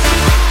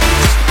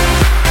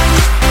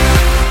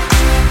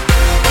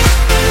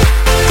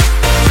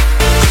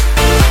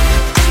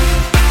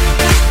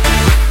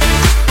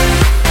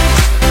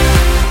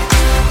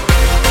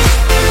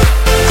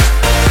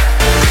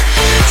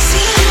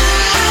 See the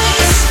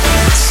lights,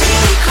 see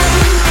the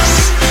cruise,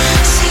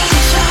 see the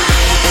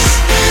flies,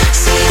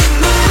 see the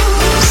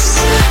moves.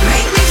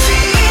 Make me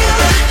feel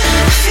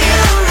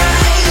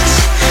alright,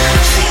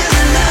 feel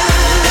the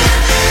love.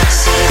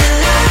 See the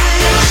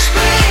lights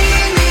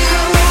bring me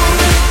home.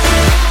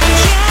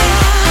 Yeah,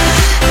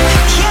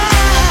 yeah.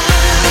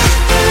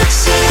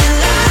 See the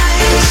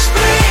lights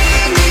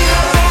bring me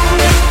home.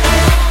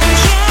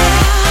 Yeah,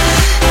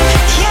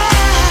 yeah.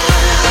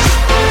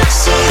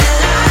 See the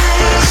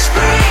lights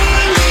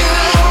bring me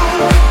home.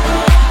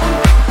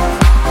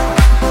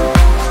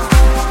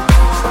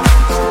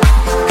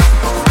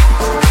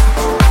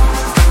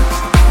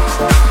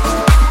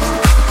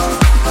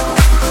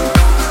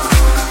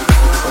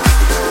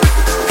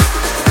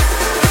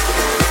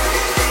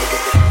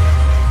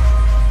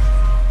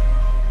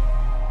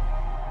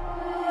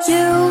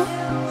 You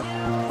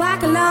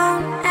walk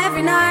alone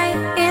every night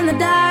in the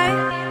dark,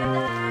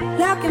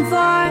 looking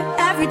for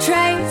every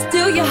trace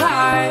to your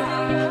heart.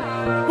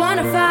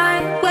 Wanna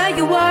find where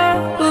you were,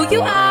 who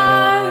you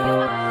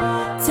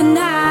are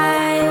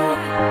tonight.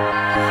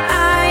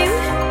 I'm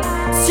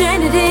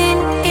stranded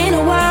in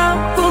a world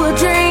full of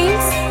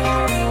dreams.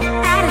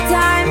 Out of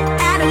time,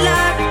 out of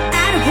luck,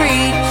 out of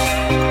reach.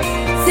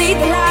 See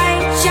the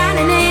light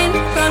shining in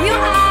from your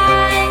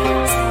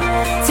eyes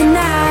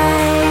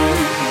tonight.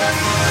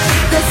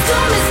 The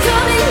storm is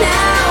coming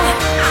now.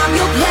 I'm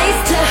your place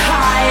to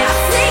hide. I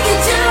see you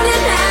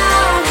drowning now,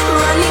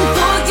 running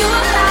for your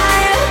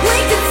life. We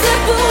can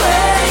slip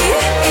away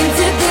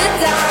into the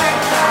dark.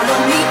 Follow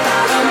me,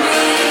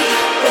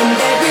 when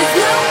there is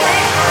no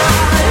way out.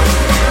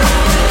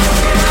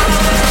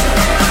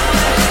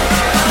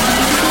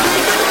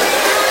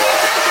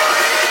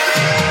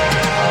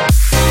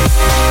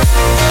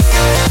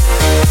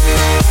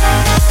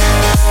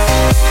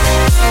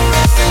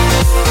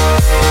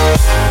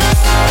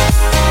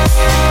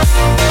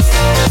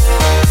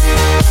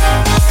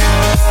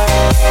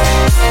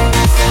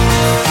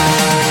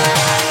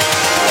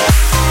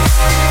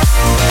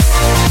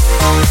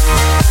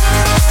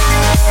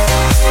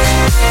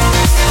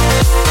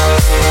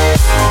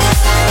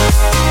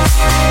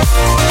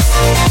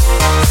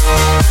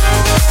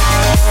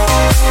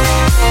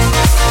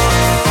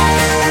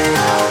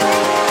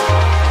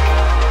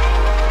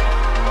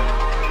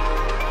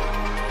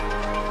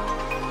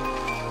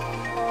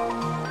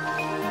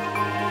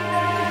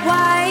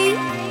 White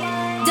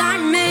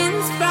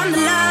diamonds from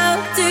the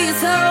love to your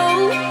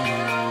soul.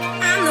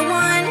 I'm the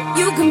one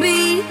you can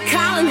be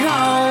calling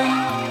home.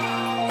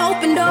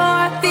 Open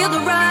door, feel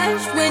the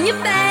rush when you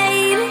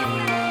fade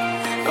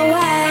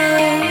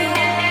away.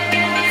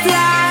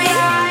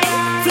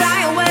 Fly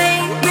away,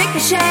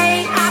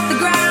 ricochet off the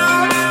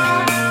ground.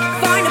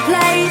 Find a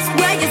place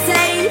where you're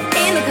safe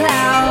in the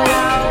cloud.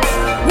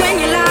 When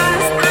you're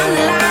lost, I'm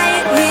the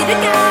light, here to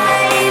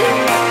guide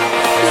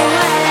the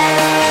way.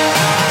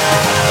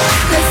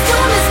 The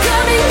storm is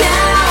coming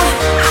now.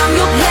 I'm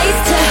your place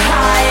to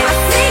hide. I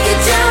see you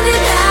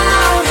drowning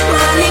now,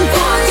 running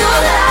for your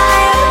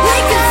life. We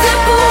can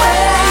slip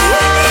away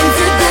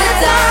into the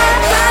dark.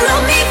 Follow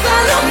me,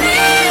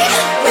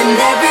 when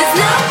there is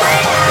no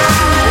way out.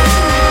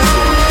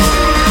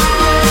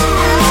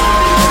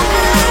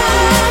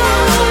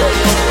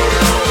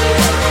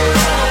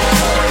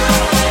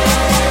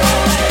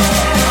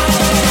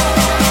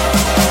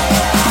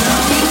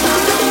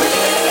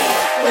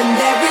 When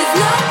there is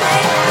no way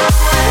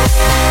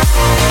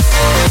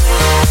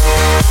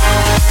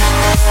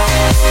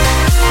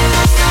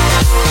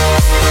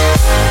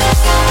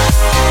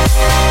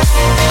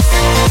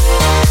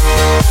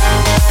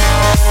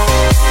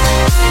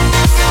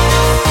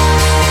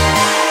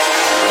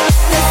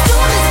The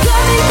storm is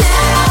coming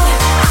now.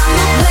 I'm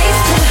your place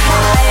to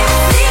hide. I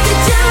see you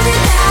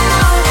drowning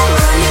now,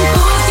 running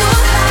for your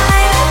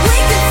life. We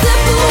can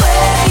slip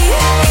away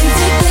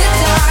into the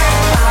dark.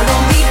 Follow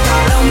me,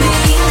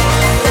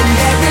 when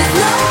there is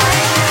no way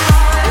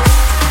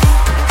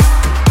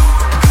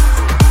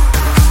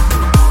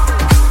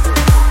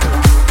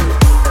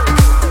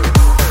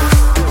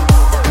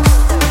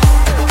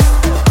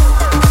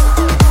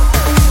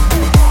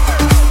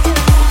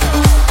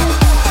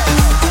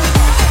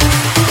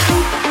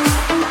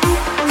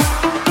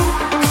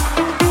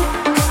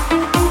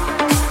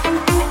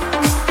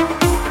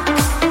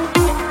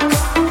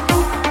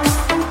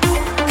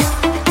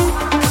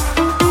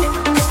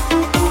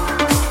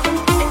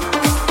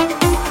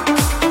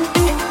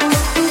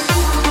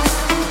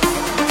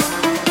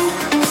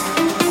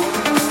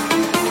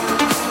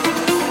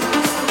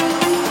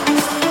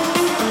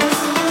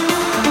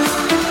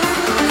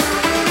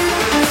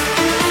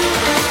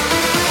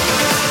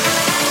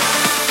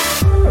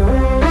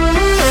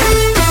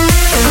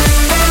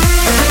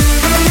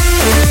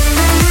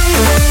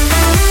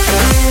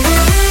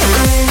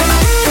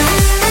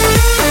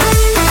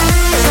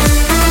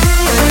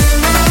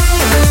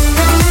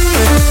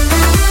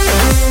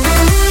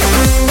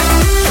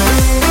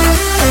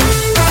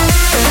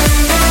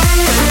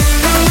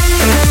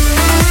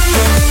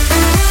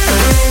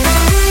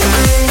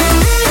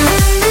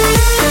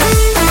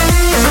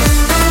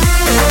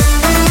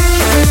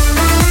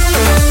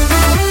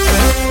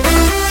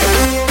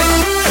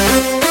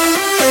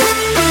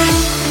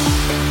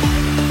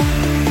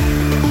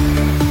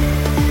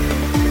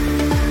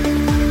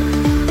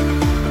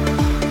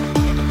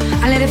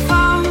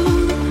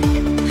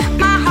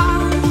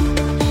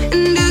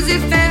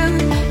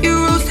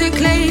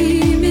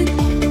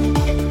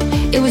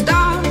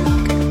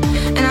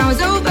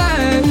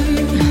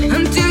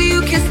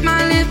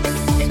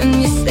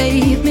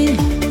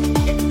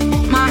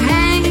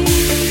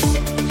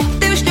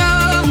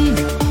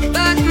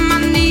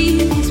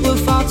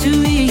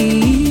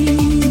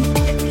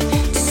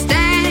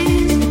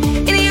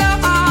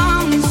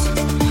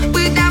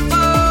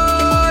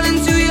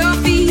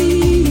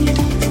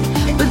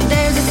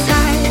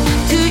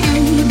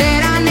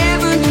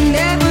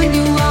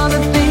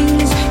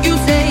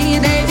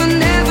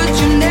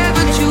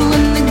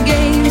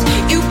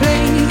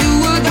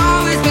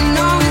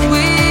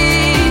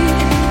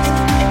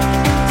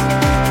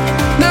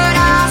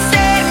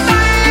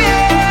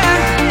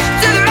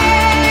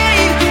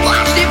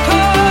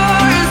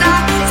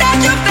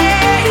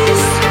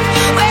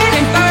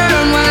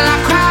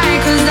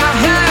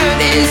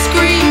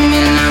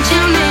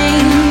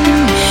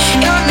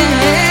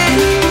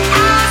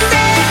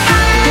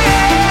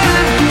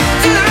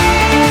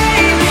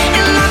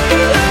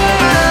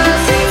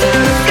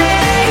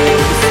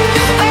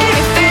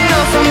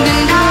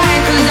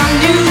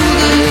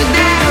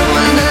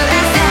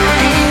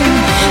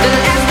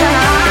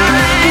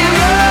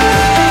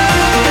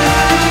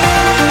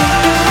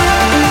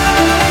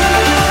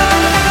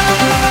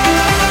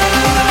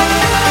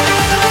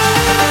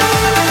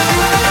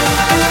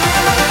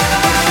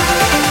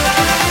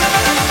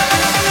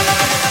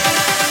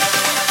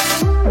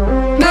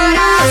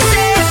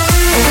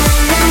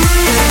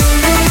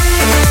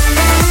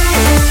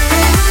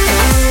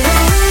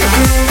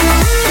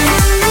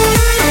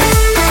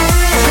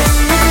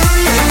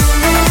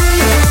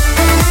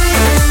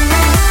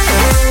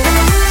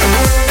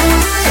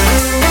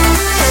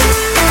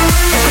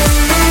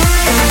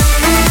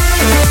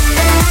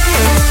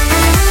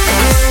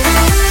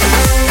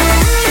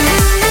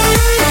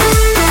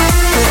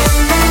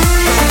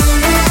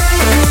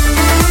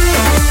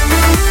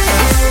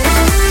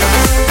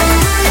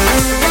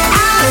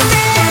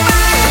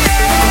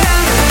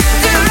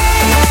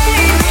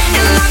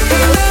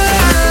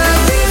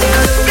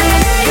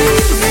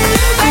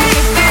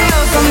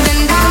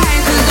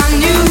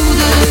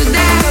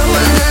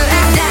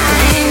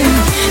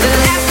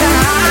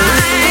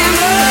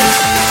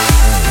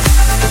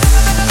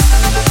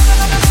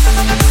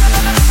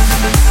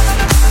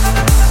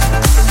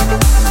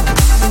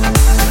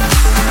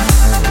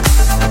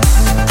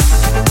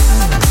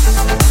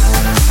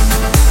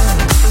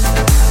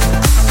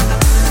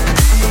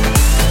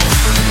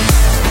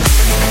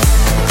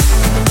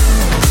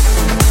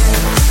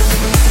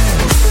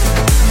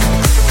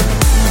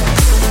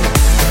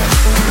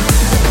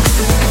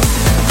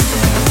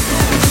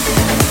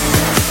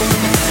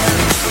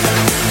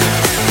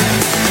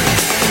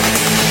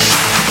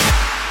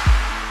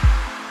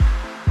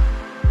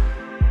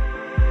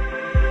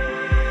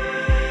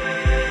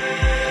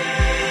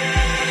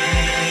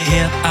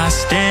Here I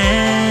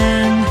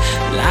stand,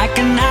 like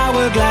an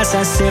hourglass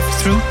I sift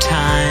through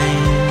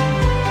time.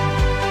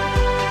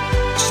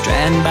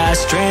 Strand by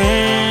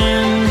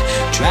strand,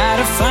 try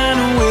to find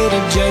a way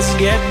to just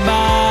get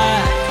by.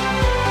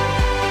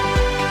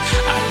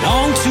 I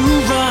long to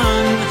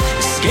run,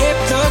 escape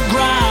the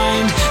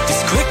grind.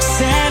 This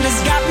quicksand has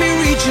got me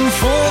reaching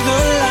for the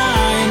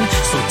line.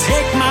 So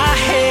take my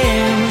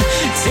hand,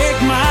 take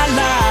my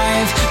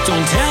life.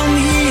 Don't tell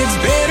me it's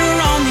better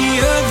on the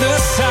other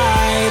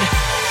side.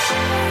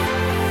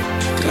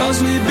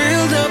 'Cause we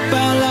build up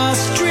our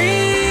lost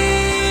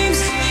dreams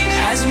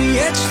as we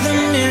etch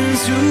them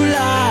into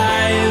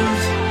life.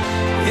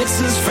 It's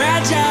as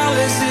fragile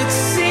as it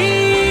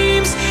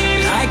seems,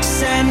 like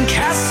sand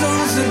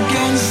castles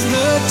against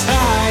the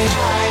tide.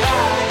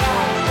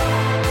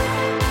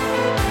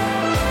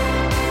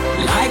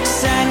 Like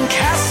sand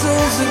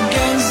castles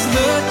against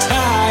the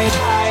tide.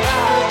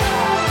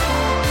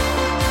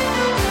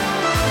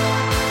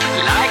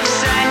 Like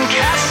sand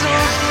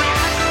castles.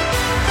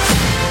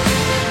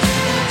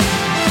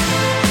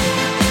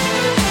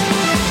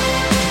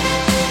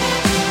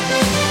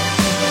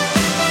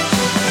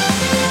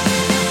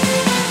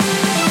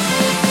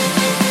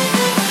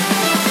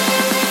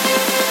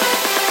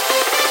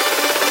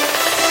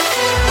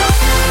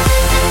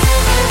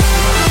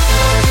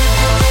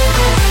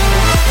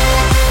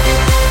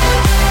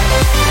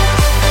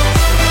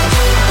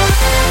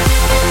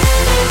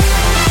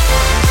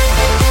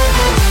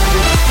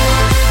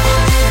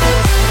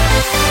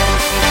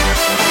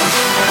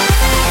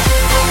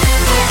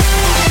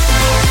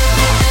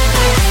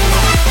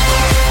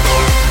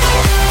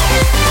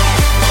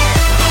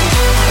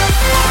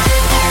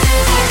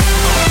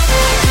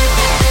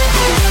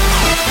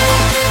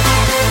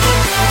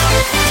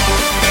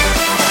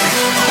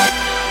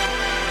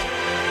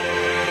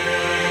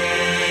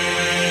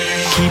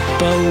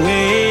 Keep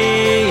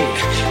away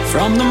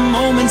from the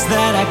moments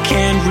that I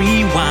can't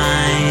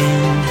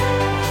rewind.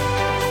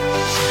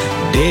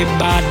 Day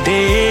by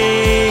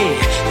day,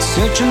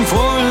 searching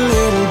for a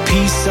little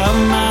peace of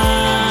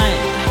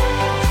mind.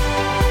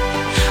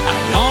 I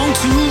long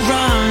to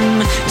run,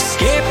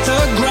 escape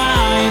the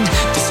grind.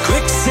 This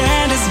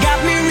quicksand has got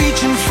me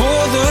reaching for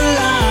the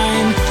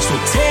line. So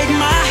take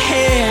my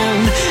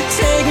hand,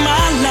 take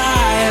my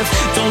life.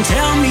 Don't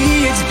tell me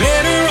it's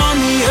better on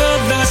the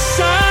other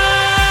side.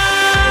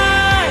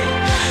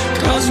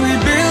 'Cause we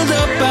build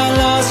up our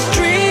lost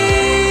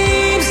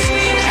dreams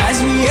as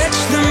we etch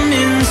them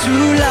into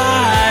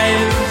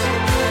life.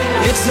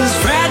 It's as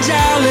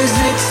fragile as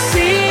it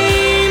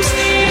seems,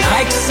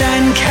 like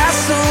sand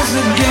castles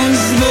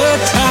against the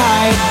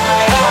tide.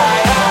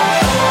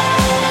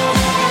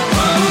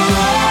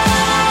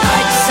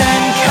 Like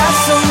sand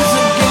castles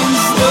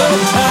against the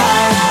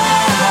tide.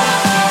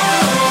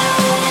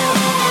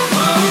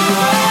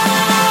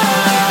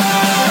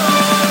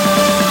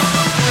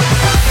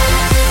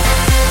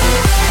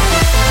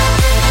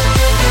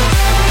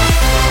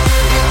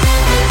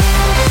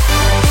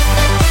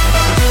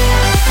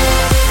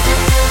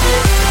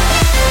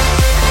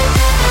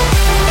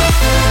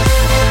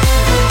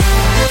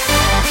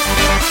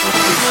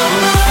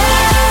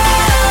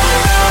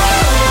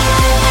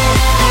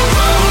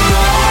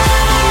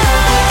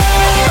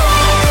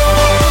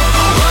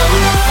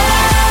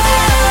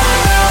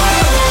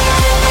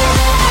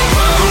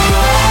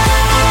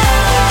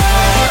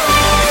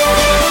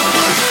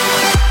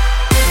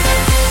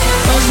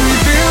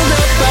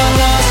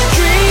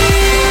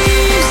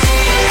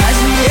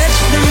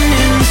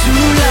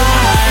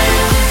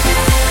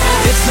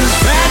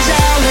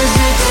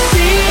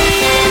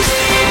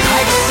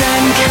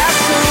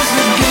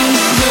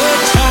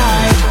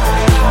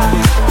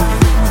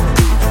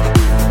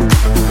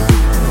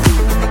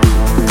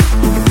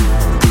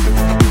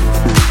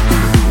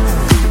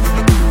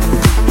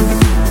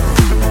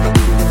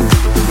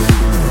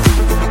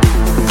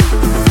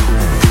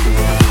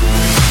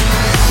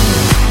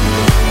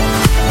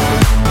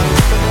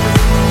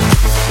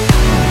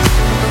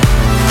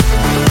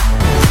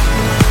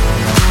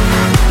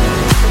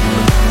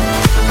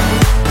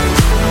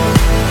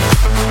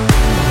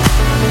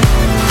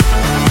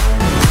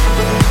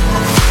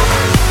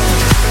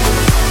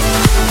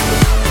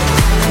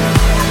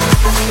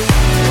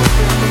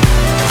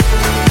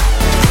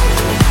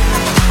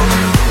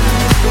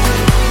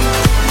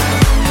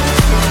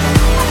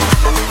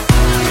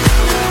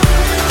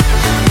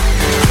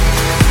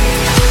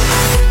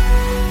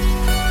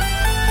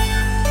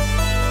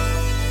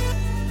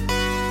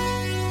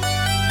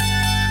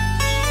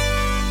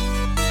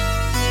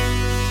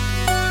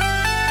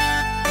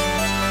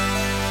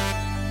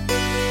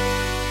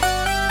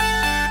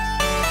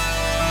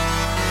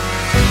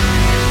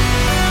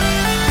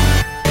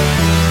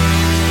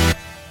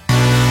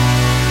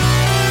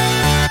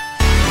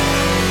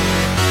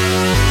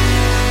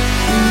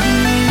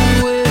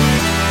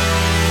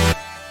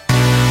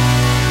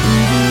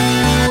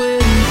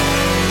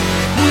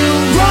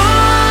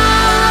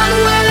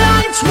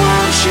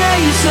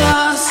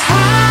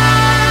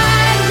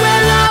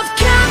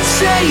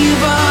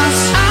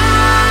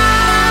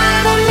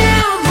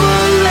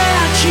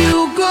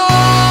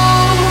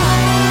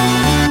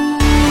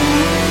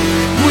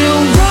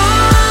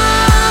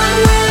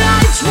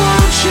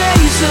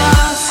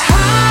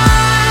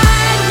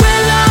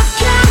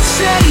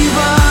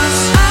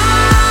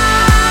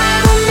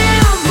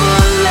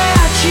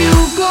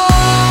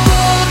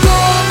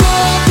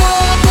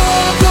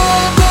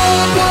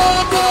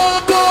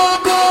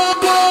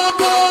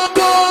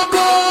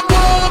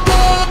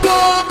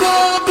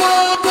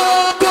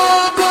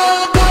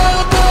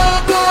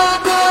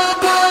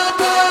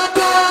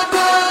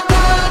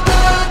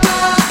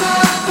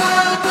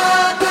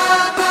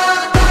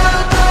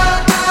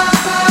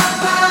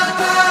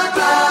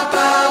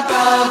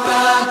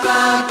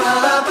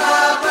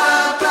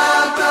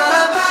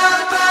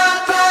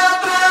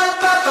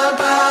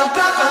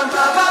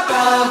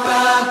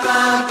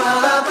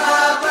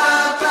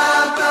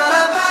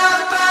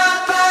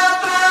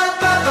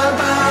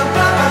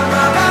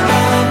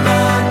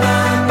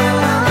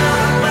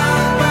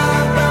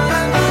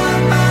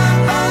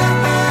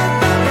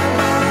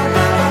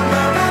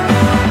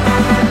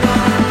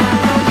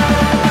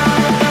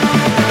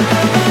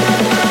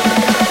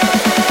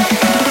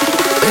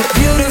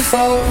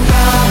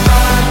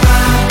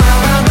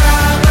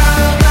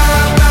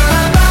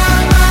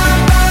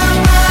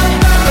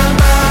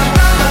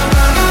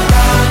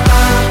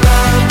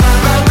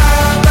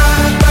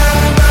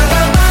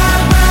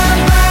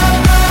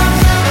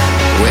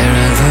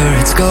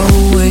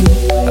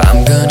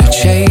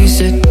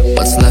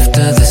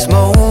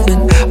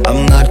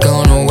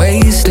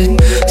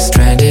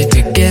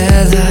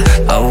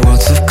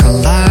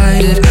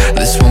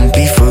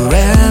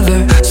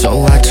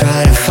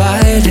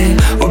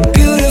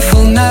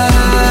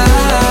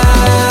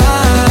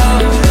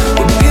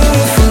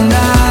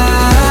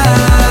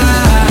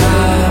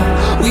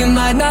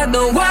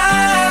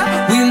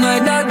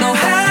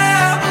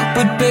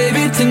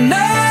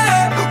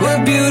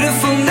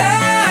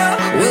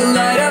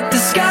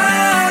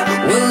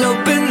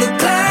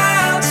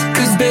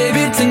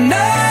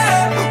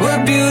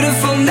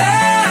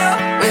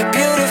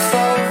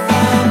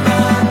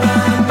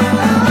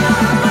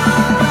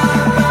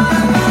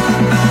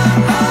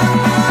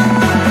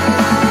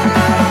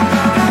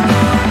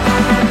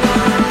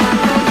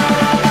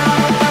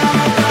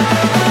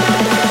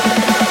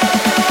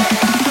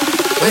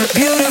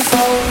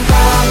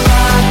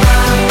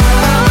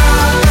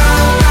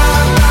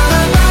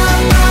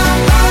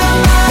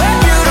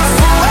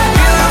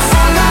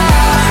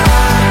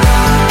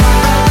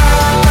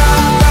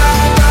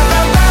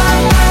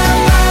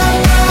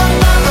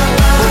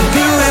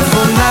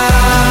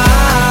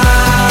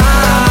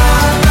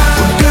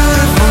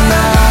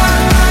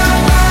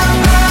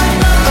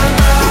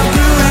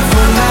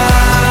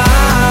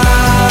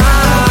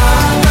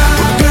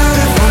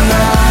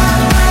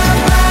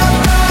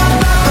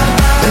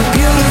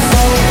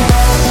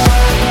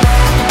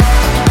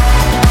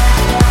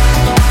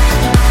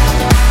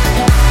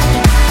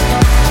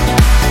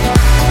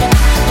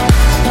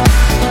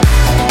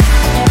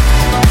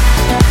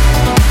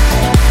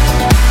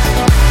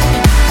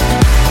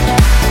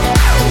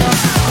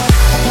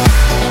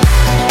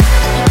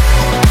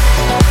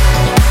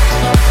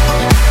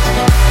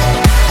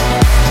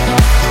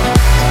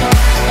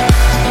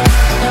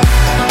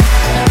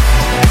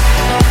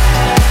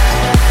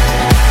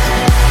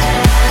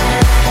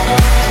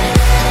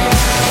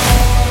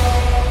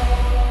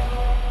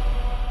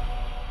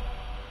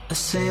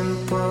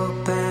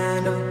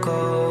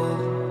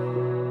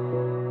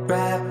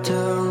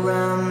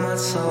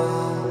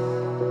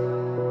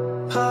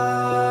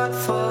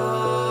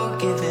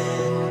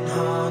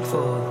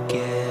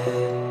 forget.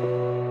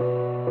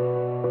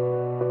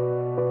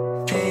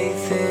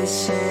 Faith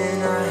is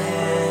in our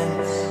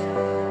hands,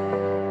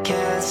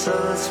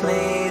 castles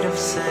made of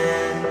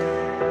sand.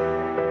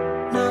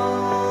 No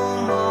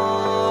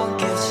more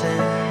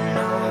guessing,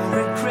 no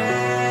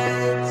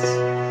regrets.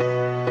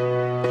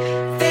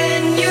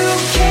 Then you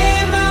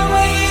came my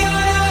way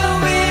on a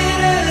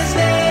winter's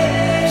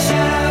day,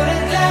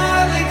 shouted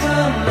loudly,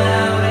 come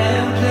out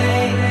and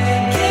play.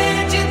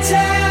 Can't you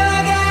tell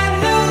I got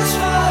news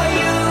for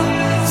you?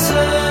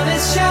 Sun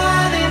is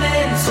shining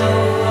and so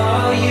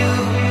are you.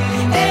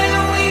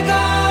 And we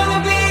gonna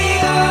be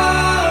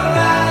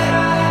alright.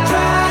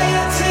 Dry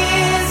your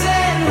tears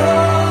and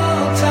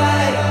hold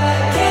tight.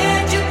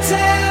 Can't you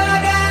tell I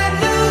got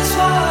news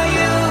for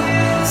you?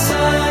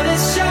 Sun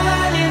is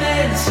shining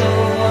and so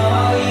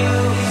are you.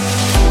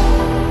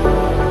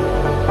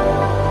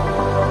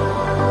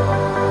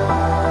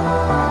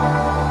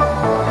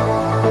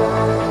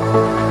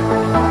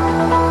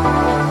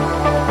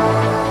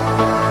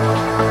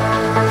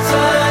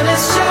 Sun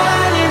is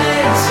shining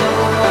and so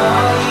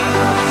are you.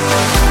 Sun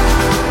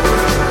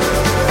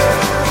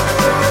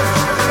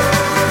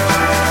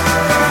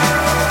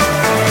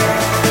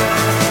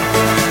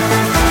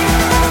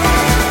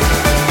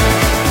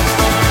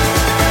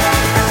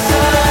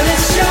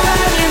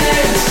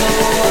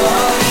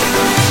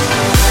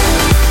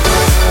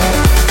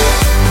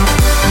is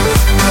shining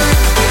and so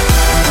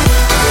are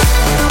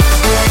you.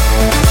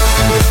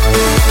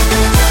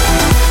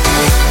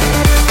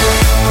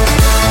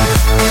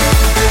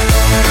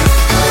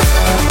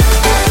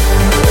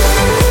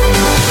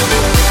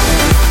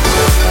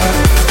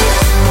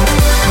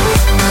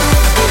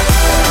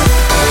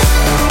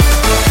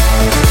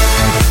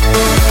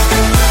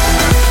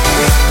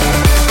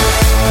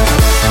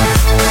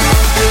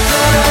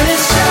 Sun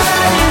is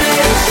shining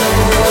and so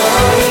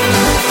are you.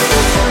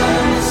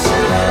 Sun is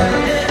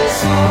shining and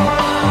so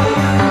are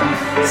you.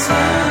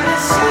 Sun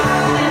is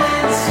shining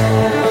and so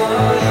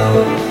are you.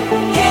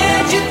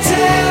 Can't you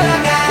tell I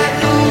got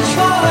news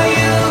for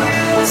you?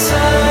 The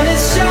sun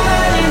is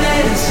shining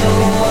and so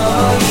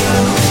are you.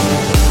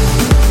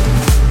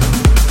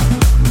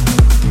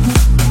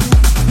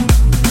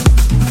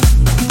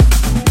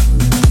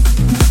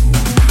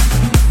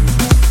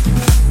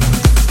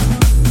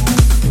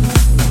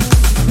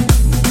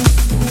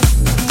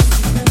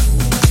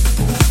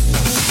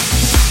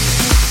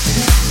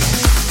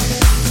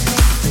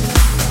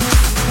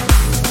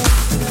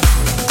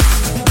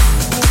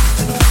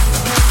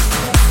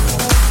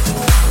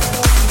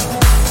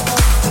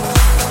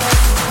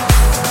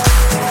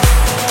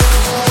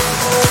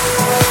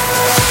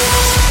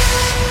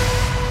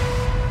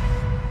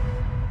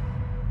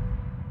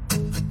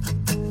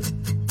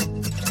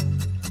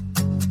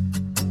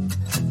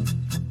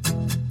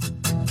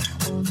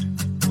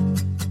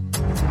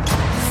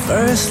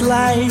 First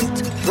light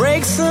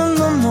breaks in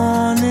the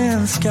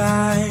morning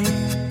sky,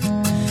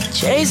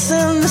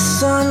 chasing the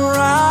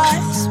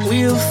sunrise.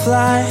 We'll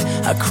fly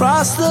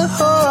across the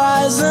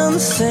horizon,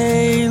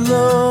 sail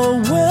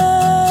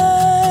away.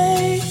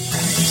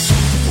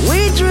 We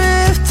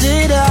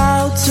drifted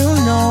out to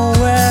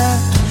nowhere,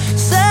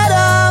 set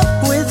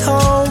up with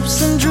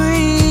hopes and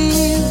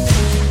dreams.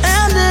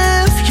 And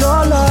if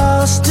you're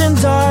lost in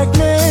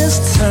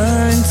darkness,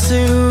 turn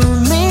to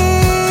me.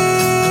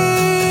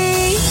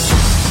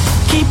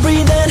 Keep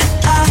breathing,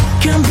 I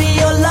can be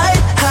your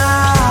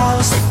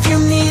lighthouse. If you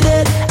need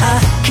it, I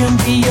can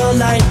be your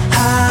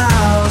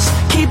lighthouse.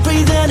 Keep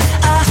breathing,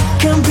 I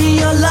can be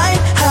your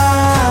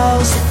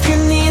lighthouse. If you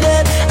need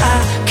it,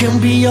 I can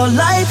be your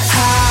lighthouse.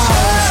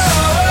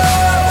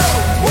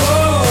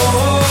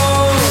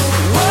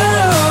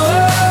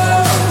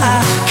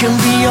 I can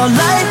be your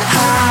lighthouse.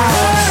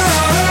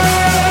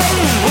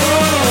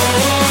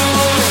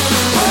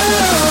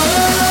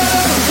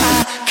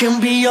 I can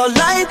be your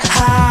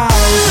lighthouse.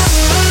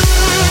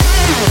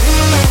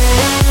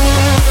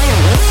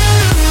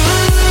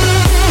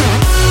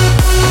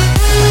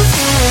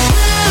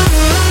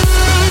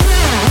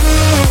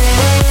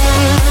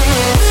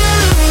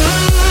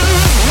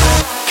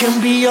 Can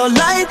be your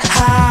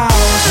lighthouse.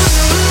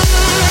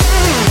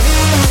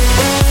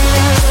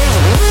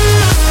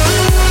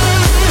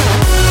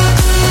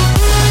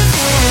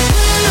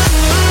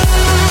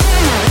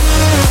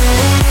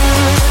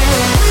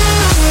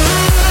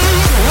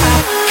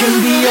 Can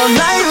be your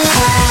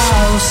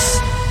lighthouse.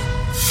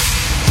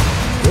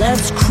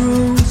 Let's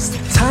cruise,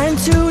 time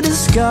to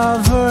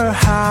discover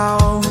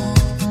how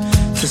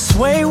to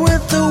sway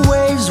with the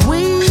waves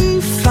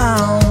we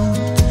found.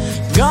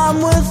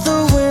 Gone with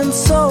the wind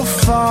so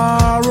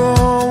far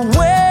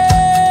away.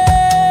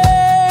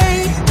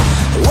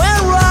 When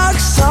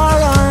rocks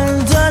are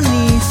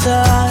underneath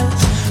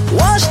us,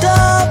 washed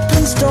up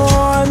in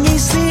stormy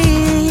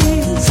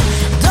seas,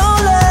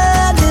 don't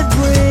let it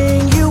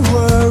bring you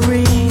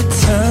worry,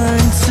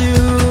 turn to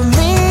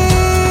me.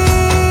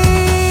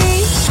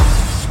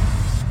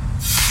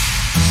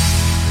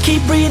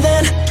 Keep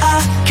breathing, I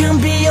can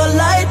be your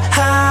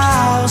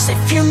lighthouse.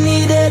 If you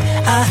need it,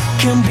 I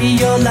can be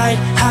your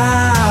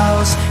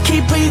lighthouse.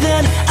 Keep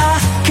breathing, I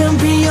can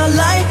be your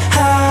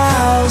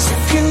lighthouse.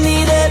 If you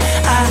need it,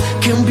 I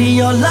can be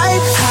your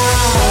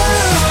lighthouse.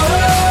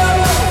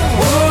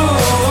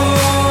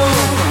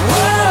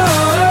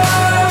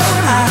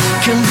 I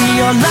can be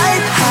your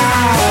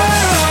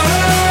lighthouse.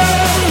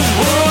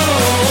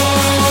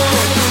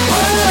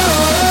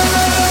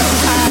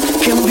 I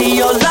can be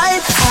your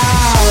lighthouse.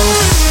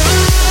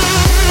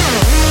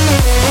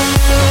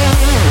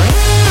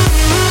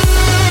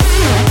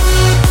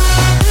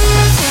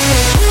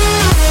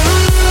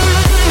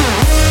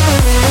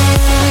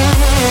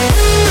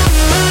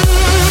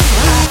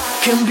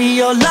 Can be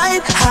your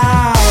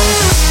lighthouse.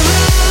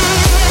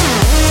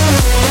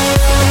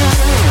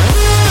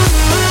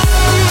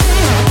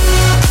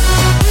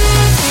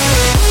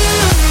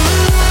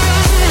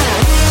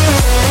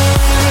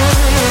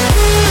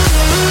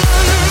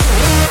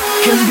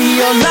 Can be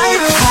your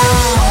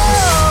lighthouse.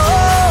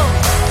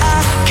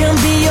 I can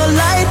be your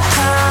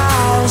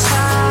lighthouse.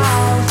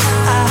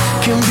 I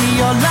can be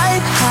your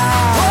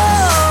lighthouse.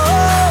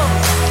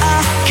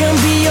 I can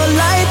be your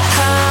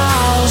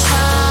lighthouse.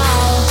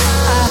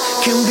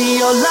 Can be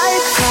your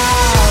lighthouse.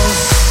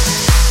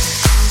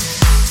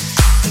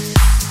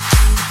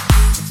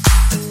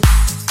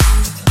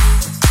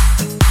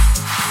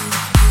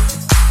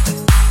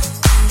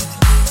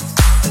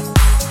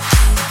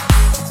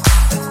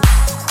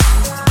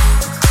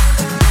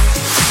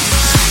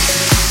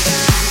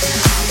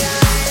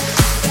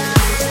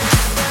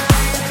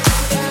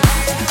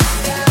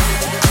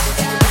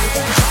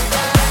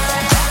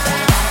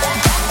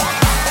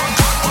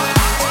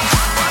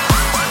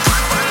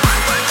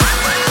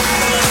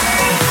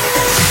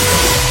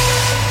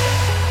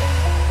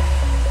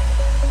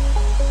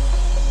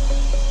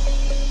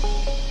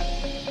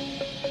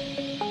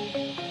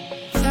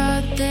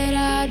 That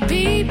I'd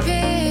be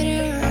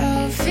better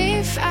off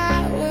if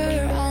I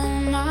were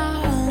on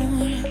my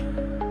own.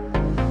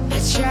 I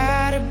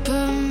try to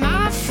put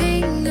my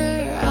finger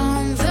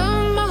on the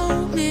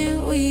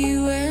moment we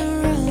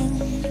went wrong,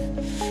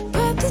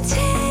 but the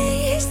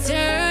taste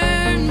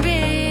turned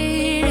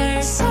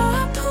bitter, so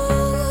I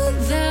pulled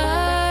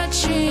the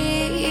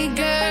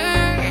trigger.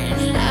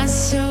 Not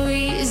so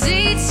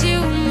easy to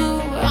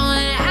move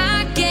on.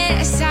 I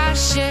guess I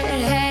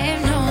should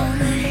have known.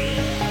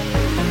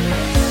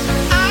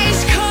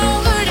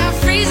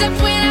 Up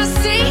when I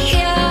see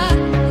ya,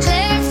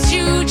 left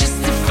you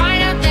just to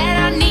find out that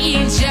I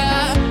need ya.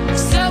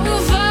 So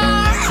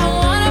far, I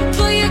wanna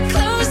pull you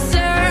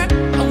closer.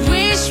 I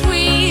wish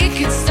we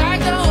could start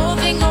the whole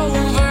thing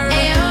over.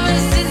 Ever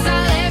since I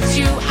left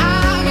you,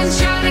 I've been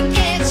trying to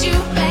get you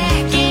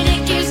back, and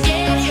it keeps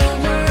getting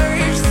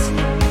worse.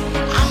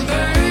 I'm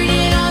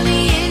burning on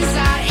the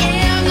inside,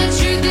 and the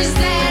truth is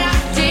that I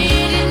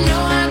didn't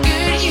know how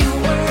good you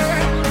were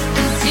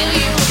until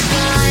you were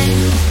gone,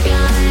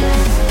 gone,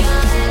 gone.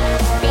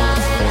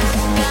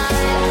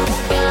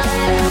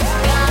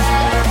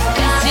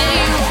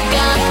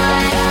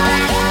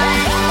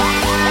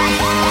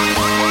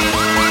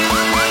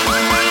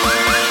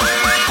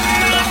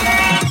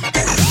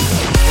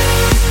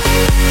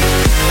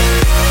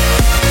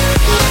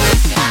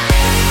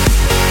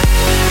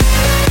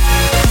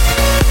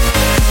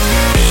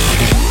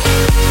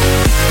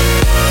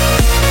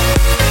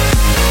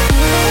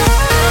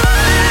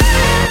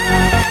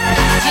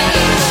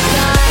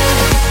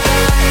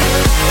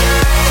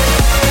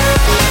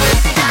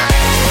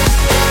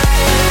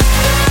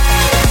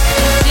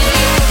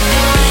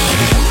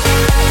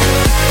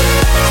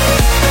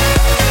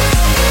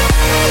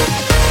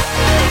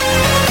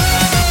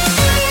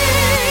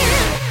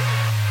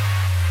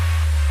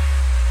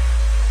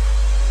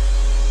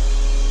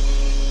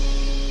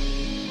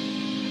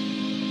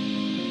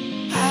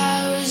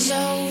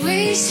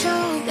 Always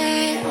told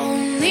that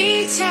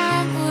only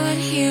time would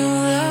heal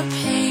the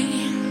pain.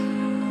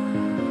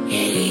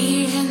 Yet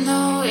even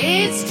though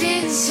it's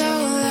been so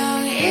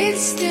long, it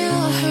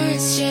still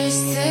hurts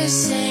just the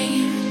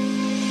same.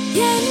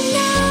 Yeah,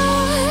 now